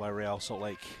equaliser by Real Salt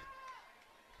Lake.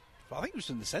 I think it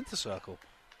was in the centre circle.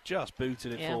 Just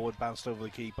booted it forward, bounced over the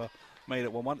keeper, made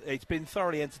it 1-1. It's been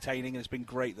thoroughly entertaining, and it's been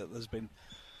great that there's been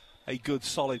a good,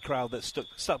 solid crowd that's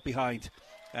stuck behind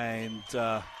and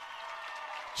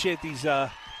cheered these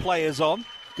players on.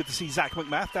 Good to see Zach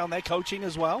McMath down there coaching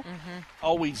as well. Mm-hmm.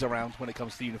 Always around when it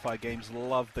comes to unified games.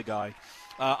 Love the guy.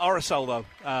 RSL, though,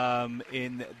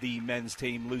 in the men's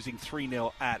team, losing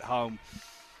 3-0 at home.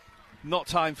 Not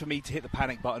time for me to hit the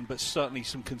panic button, but certainly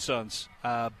some concerns.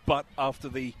 But after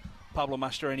the Pablo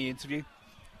Mastroeni interview,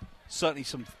 certainly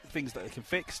some things that they can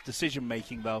fix.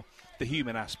 Decision-making, though, the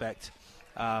human aspect,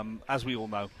 as we all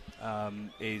know,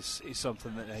 is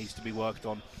something that needs to be worked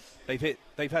on.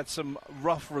 They've had some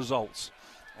rough results,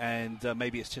 and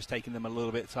maybe it's just taking them a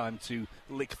little bit of time to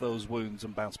lick those wounds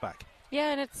and bounce back.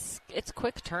 Yeah, and it's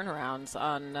quick turnarounds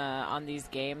on these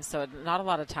games, so not a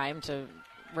lot of time to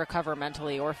recover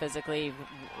mentally or physically.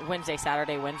 Wednesday,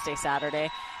 Saturday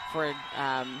for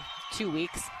 2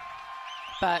 weeks.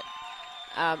 But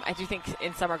I do think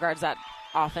in some regards that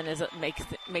often makes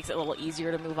it a little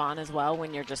easier to move on as well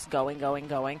when you're just going.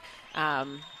 Depends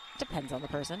on the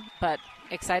person, but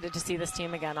excited to see this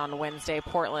team again on Wednesday.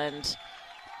 Portland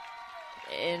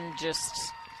in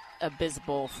just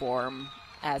abysmal form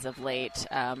as of late.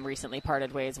 Recently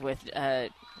parted ways with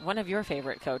one of your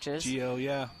favorite coaches,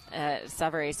 Gio,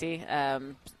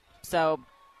 Savarese. So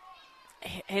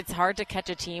it's hard to catch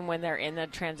a team when they're in the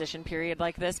transition period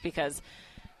like this, because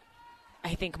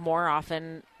I think more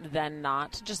often than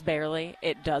not, just barely,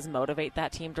 it does motivate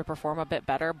that team to perform a bit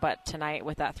better. But tonight,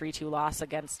 with that 3-2 loss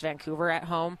against Vancouver at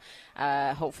home,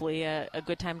 hopefully a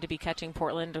good time to be catching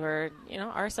Portland, where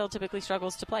RSL typically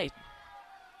struggles to play.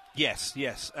 Yes,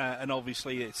 and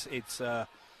obviously it's a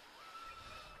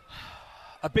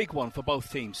big one for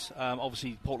both teams.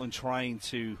 Obviously, Portland trying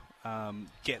to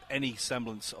get any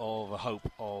semblance of a hope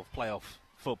of playoff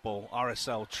football.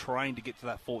 RSL trying to get to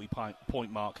that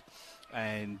 40-point mark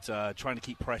and trying to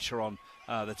keep pressure on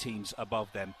the teams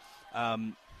above them.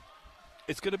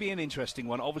 It's going to be an interesting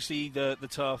one. Obviously, the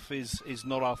turf is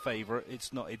not our favourite.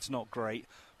 It's not great,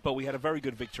 but we had a very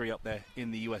good victory up there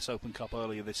in the US Open Cup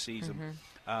earlier this season. Mm-hmm.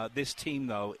 This team,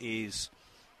 though, is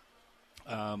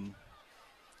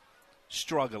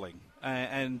struggling,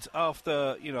 and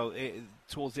after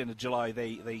towards the end of July,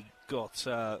 they got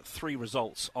 3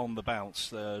 results on the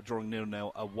bounce, drawing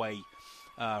 0-0 away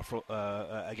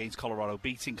against Colorado,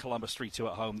 beating Columbus 3-2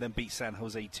 at home, then beat San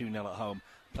Jose 2-0 at home,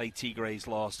 played Tigres,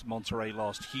 lost, Monterrey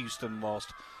lost, Houston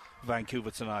lost,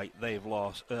 Vancouver tonight they've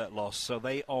lost. So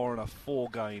they are on a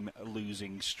 4-game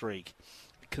losing streak,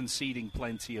 conceding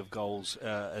plenty of goals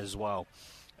as well.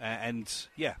 And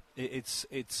yeah,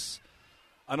 it's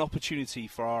an opportunity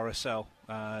for RSL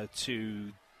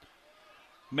to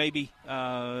maybe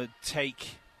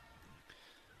take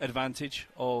advantage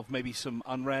of maybe some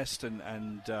unrest and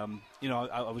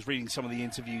I was reading some of the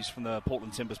interviews from the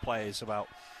Portland Timbers players about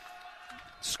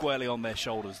squarely on their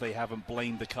shoulders. They haven't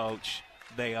blamed the coach.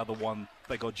 They are the one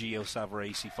that got Gio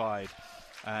Savarese fired.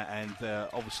 And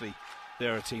obviously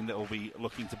they're a team that will be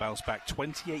looking to bounce back.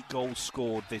 28 goals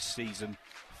scored this season,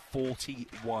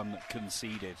 41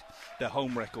 conceded. Their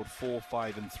home record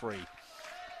 4-5-3.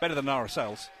 Better than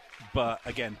RSL's, but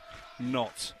again,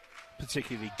 not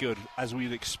particularly good as we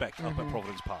would expect up at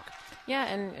Providence Park. Yeah,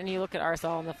 and you look at RSL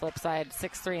on the flip side,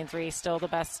 6-3-3, still the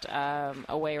best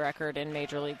away record in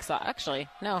Major League Soccer. Actually,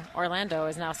 no, Orlando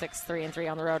is now 6-3-3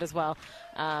 on the road as well.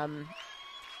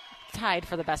 Tied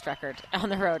for the best record on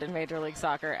the road in Major League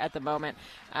Soccer at the moment.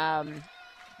 And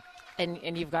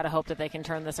you've got to hope that they can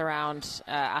turn this around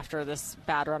after this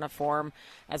bad run of form,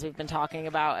 as we've been talking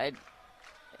about.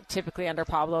 Typically under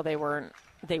Pablo, they weren't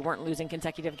losing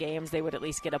consecutive games. They would at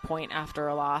least get a point after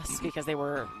a loss because they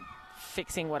were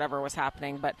fixing whatever was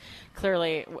happening. But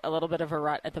clearly a little bit of a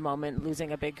rut at the moment,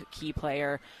 losing a big key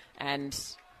player and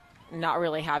not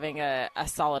really having a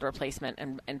solid replacement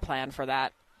and plan for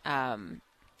that.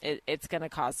 It's going to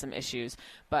cause some issues.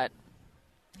 But,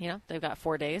 they've got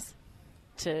 4 days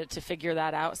to figure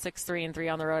that out.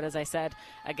 6-3-3 on the road, as I said,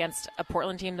 against a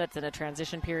Portland team that's in a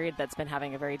transition period that's been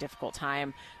having a very difficult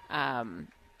time.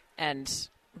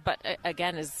 But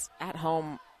again, is at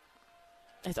home.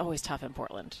 It's always tough in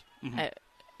Portland.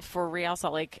 For Real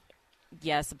Salt Lake,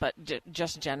 yes, but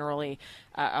just generally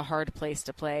a hard place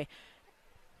to play.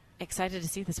 Excited to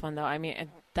see this one, though. I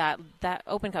mean, that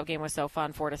Open Cup game was so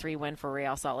fun, 4-3 win for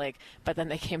Real Salt Lake, but then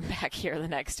they came back here the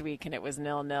next week and it was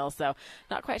 0-0. So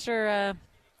not quite sure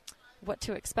what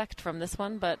to expect from this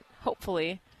one, but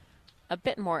hopefully a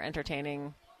bit more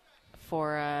entertaining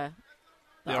for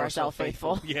the RSL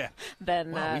faithful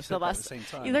than the last.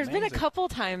 There's been a couple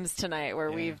times tonight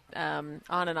where we've on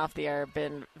and off the air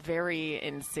been very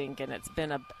in sync, and it's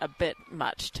been a bit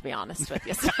much, to be honest with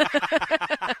you.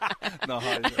 No,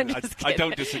 I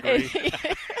don't disagree.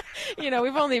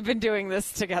 We've only been doing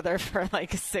this together for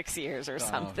like 6 years or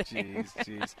something.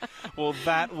 Jeez. Well,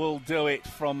 that will do it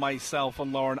from myself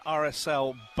and Lauren.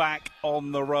 RSL back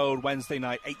on the road Wednesday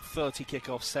night, 8:30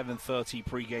 kickoff, 7:30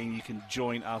 pregame. You can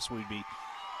join us. We'd be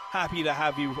happy to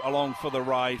have you along for the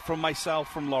ride. From myself,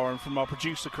 from Lauren, from our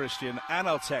producer Christian, and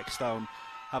our tech Stone,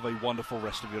 have a wonderful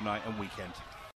rest of your night and weekend.